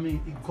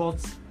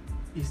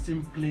his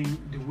team playing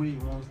the way he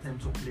wants them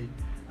to play,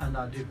 and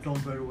they've done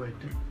very well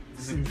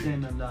since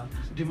then. And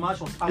the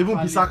match was actually, even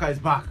Bissaka is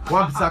back.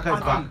 Bissaka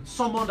is back.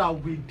 Someone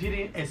that we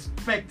didn't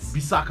expect.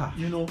 Bissaka.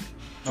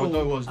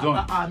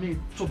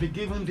 To be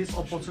given this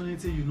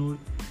opportunity,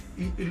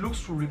 it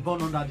looks to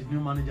rebound under the new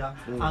manager,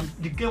 and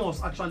the game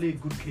was actually a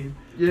good game.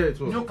 Yeah, it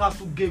was.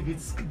 Newcastle gave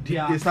it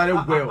their. They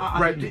started well.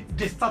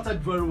 They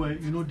started very well.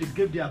 They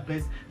gave their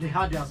best. They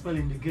had their spell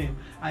in the game.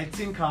 I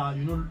think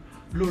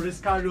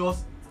Loris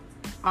Karius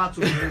had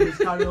to be Loris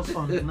Karius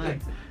on the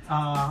night.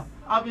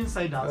 Having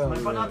said that, my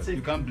final take.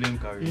 You can't blame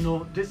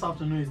Karius. This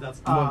afternoon is that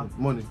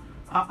morning.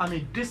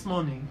 This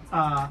morning,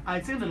 I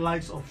think the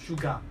likes of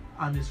Sugar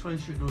and his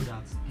friends should know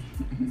that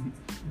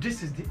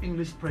this is the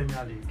English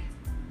Premier League.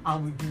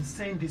 And we've been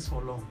saying this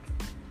for long.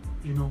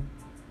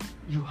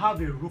 You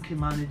have a rookie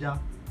manager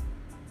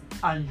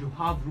and you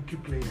have rookie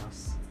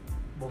players,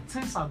 but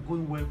things are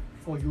going well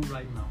for you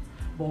right now.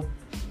 But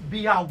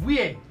be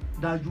aware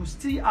that you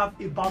still have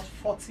about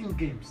 14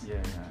 games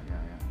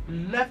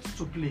left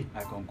to play.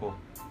 I concur.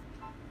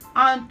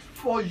 And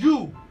for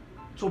you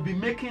to be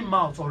making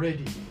mouth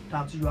already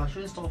that you are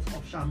showing stuff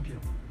of champion,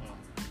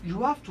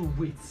 you have to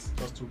wait.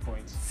 Just 2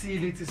 points.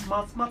 Till it is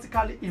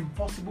mathematically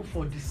impossible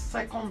for the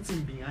second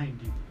team behind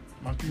you,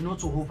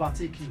 to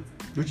overtake you.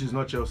 Which is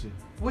not Chelsea.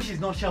 Which is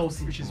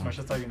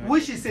Manchester United.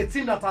 Which is a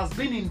team that has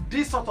been in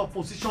this sort of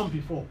position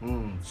before.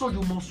 So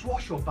you must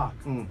wash your back.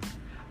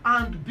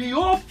 And be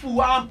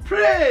hopeful and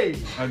pray.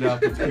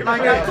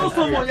 Like I told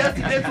someone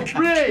yesterday to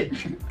pray.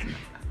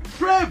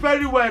 Pray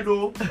very well,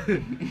 though.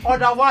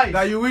 Otherwise,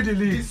 that you win the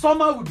league. The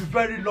summer will be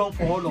very long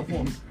for all of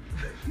us.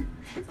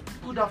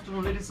 Good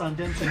afternoon, ladies and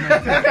gentlemen.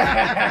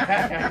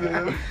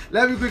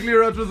 Let me quickly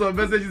run through some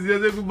messages here.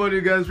 Good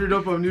morning, guys. Straight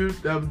up from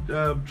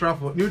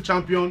Trafford. New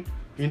champion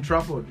in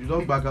Trafford. You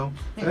don't back out.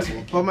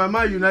 For my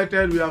Man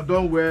United, we have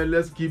done well.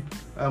 Let's keep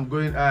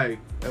going high.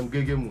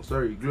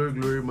 Sorry,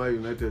 glory, Man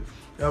United.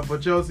 For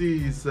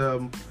Chelsea, is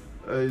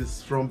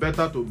from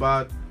better to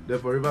bad.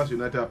 Therefore, Rivers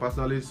United, I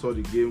personally saw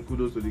the game.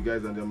 Kudos to the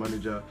guys and their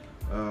manager.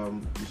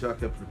 Isha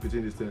kept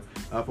repeating this thing.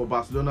 For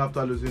Barcelona,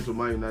 after losing to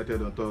Man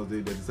United on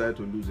Thursday, they decided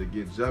to lose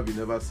again. Xavi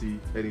never see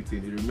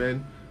anything. He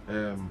remained.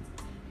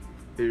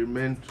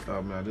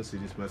 I don't see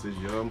this message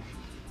here.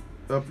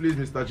 Please,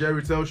 Mr.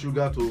 Jerry, tell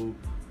Sugar to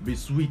be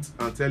sweet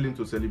and tell him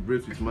to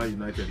celebrate with Man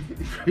United.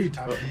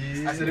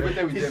 I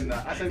celebrated with them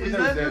now. I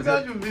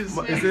celebrated with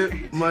them. He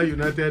said Man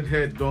United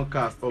head don't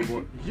cast. Oh,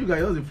 but you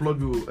guys just flood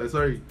me.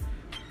 Sorry.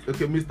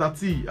 Okay, Mr.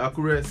 T,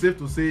 Akure, safe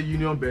to say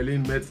Union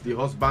Berlin met the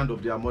husband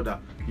of their mother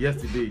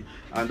yesterday,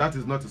 and that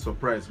is not a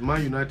surprise.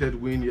 Man United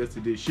win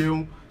yesterday.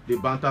 Sheung, they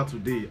banter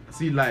today.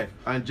 See life.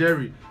 And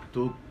Jerry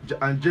go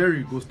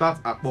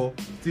start Akpo,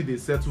 still they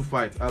settle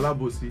fight.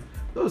 Alabosi.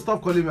 Don't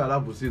stop calling me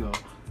Alabosi now.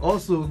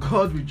 Also,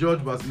 God will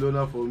judge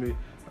Barcelona for me.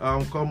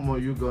 Come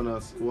on, you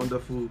Gunners.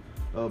 Wonderful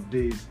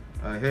days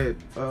ahead.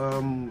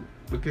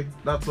 Okay,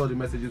 that's all the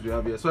messages we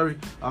have here. Sorry,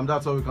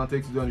 that's all we can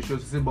take today on the show.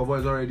 Sissy Bobo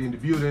is already in the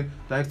building.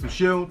 Thanks to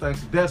Sheung,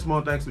 thanks to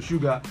Desmond, thanks to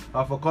Sugar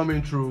for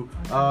coming through.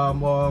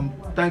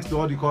 Thanks to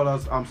all the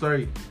callers. I'm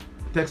sorry,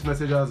 text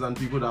messengers and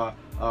people that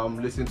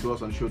listen to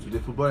us on the show today.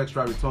 Football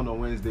Extra return on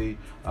Wednesday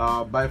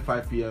by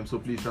 5 p.m. So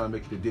please try and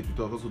make it a date with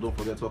us. Also, don't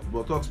forget Talk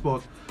Football. Talk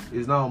Sport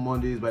is now on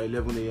Mondays by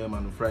 11 a.m.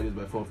 and on Fridays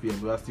by 4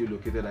 p.m. We are still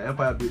located at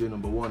Empire Building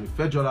number 1 in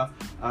Fejola,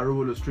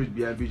 Arowolo Street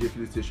behind BJ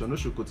Filling Station, no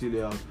Shokoti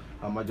Layout,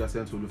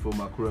 adjacent to Lufo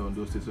Macro on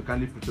those states. So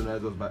kindly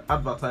patronize us by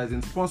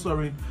advertising,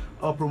 sponsoring,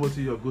 or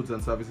promoting your goods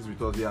and services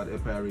with us here at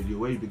Empire Radio,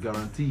 where you be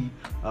guaranteed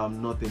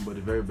nothing but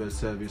the very best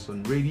service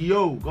on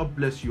radio. God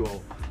bless you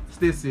all.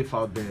 Stay safe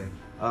out there.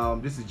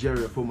 This is Jerry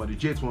Afoma, the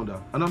Jade Wonder,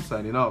 and I'm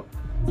signing out.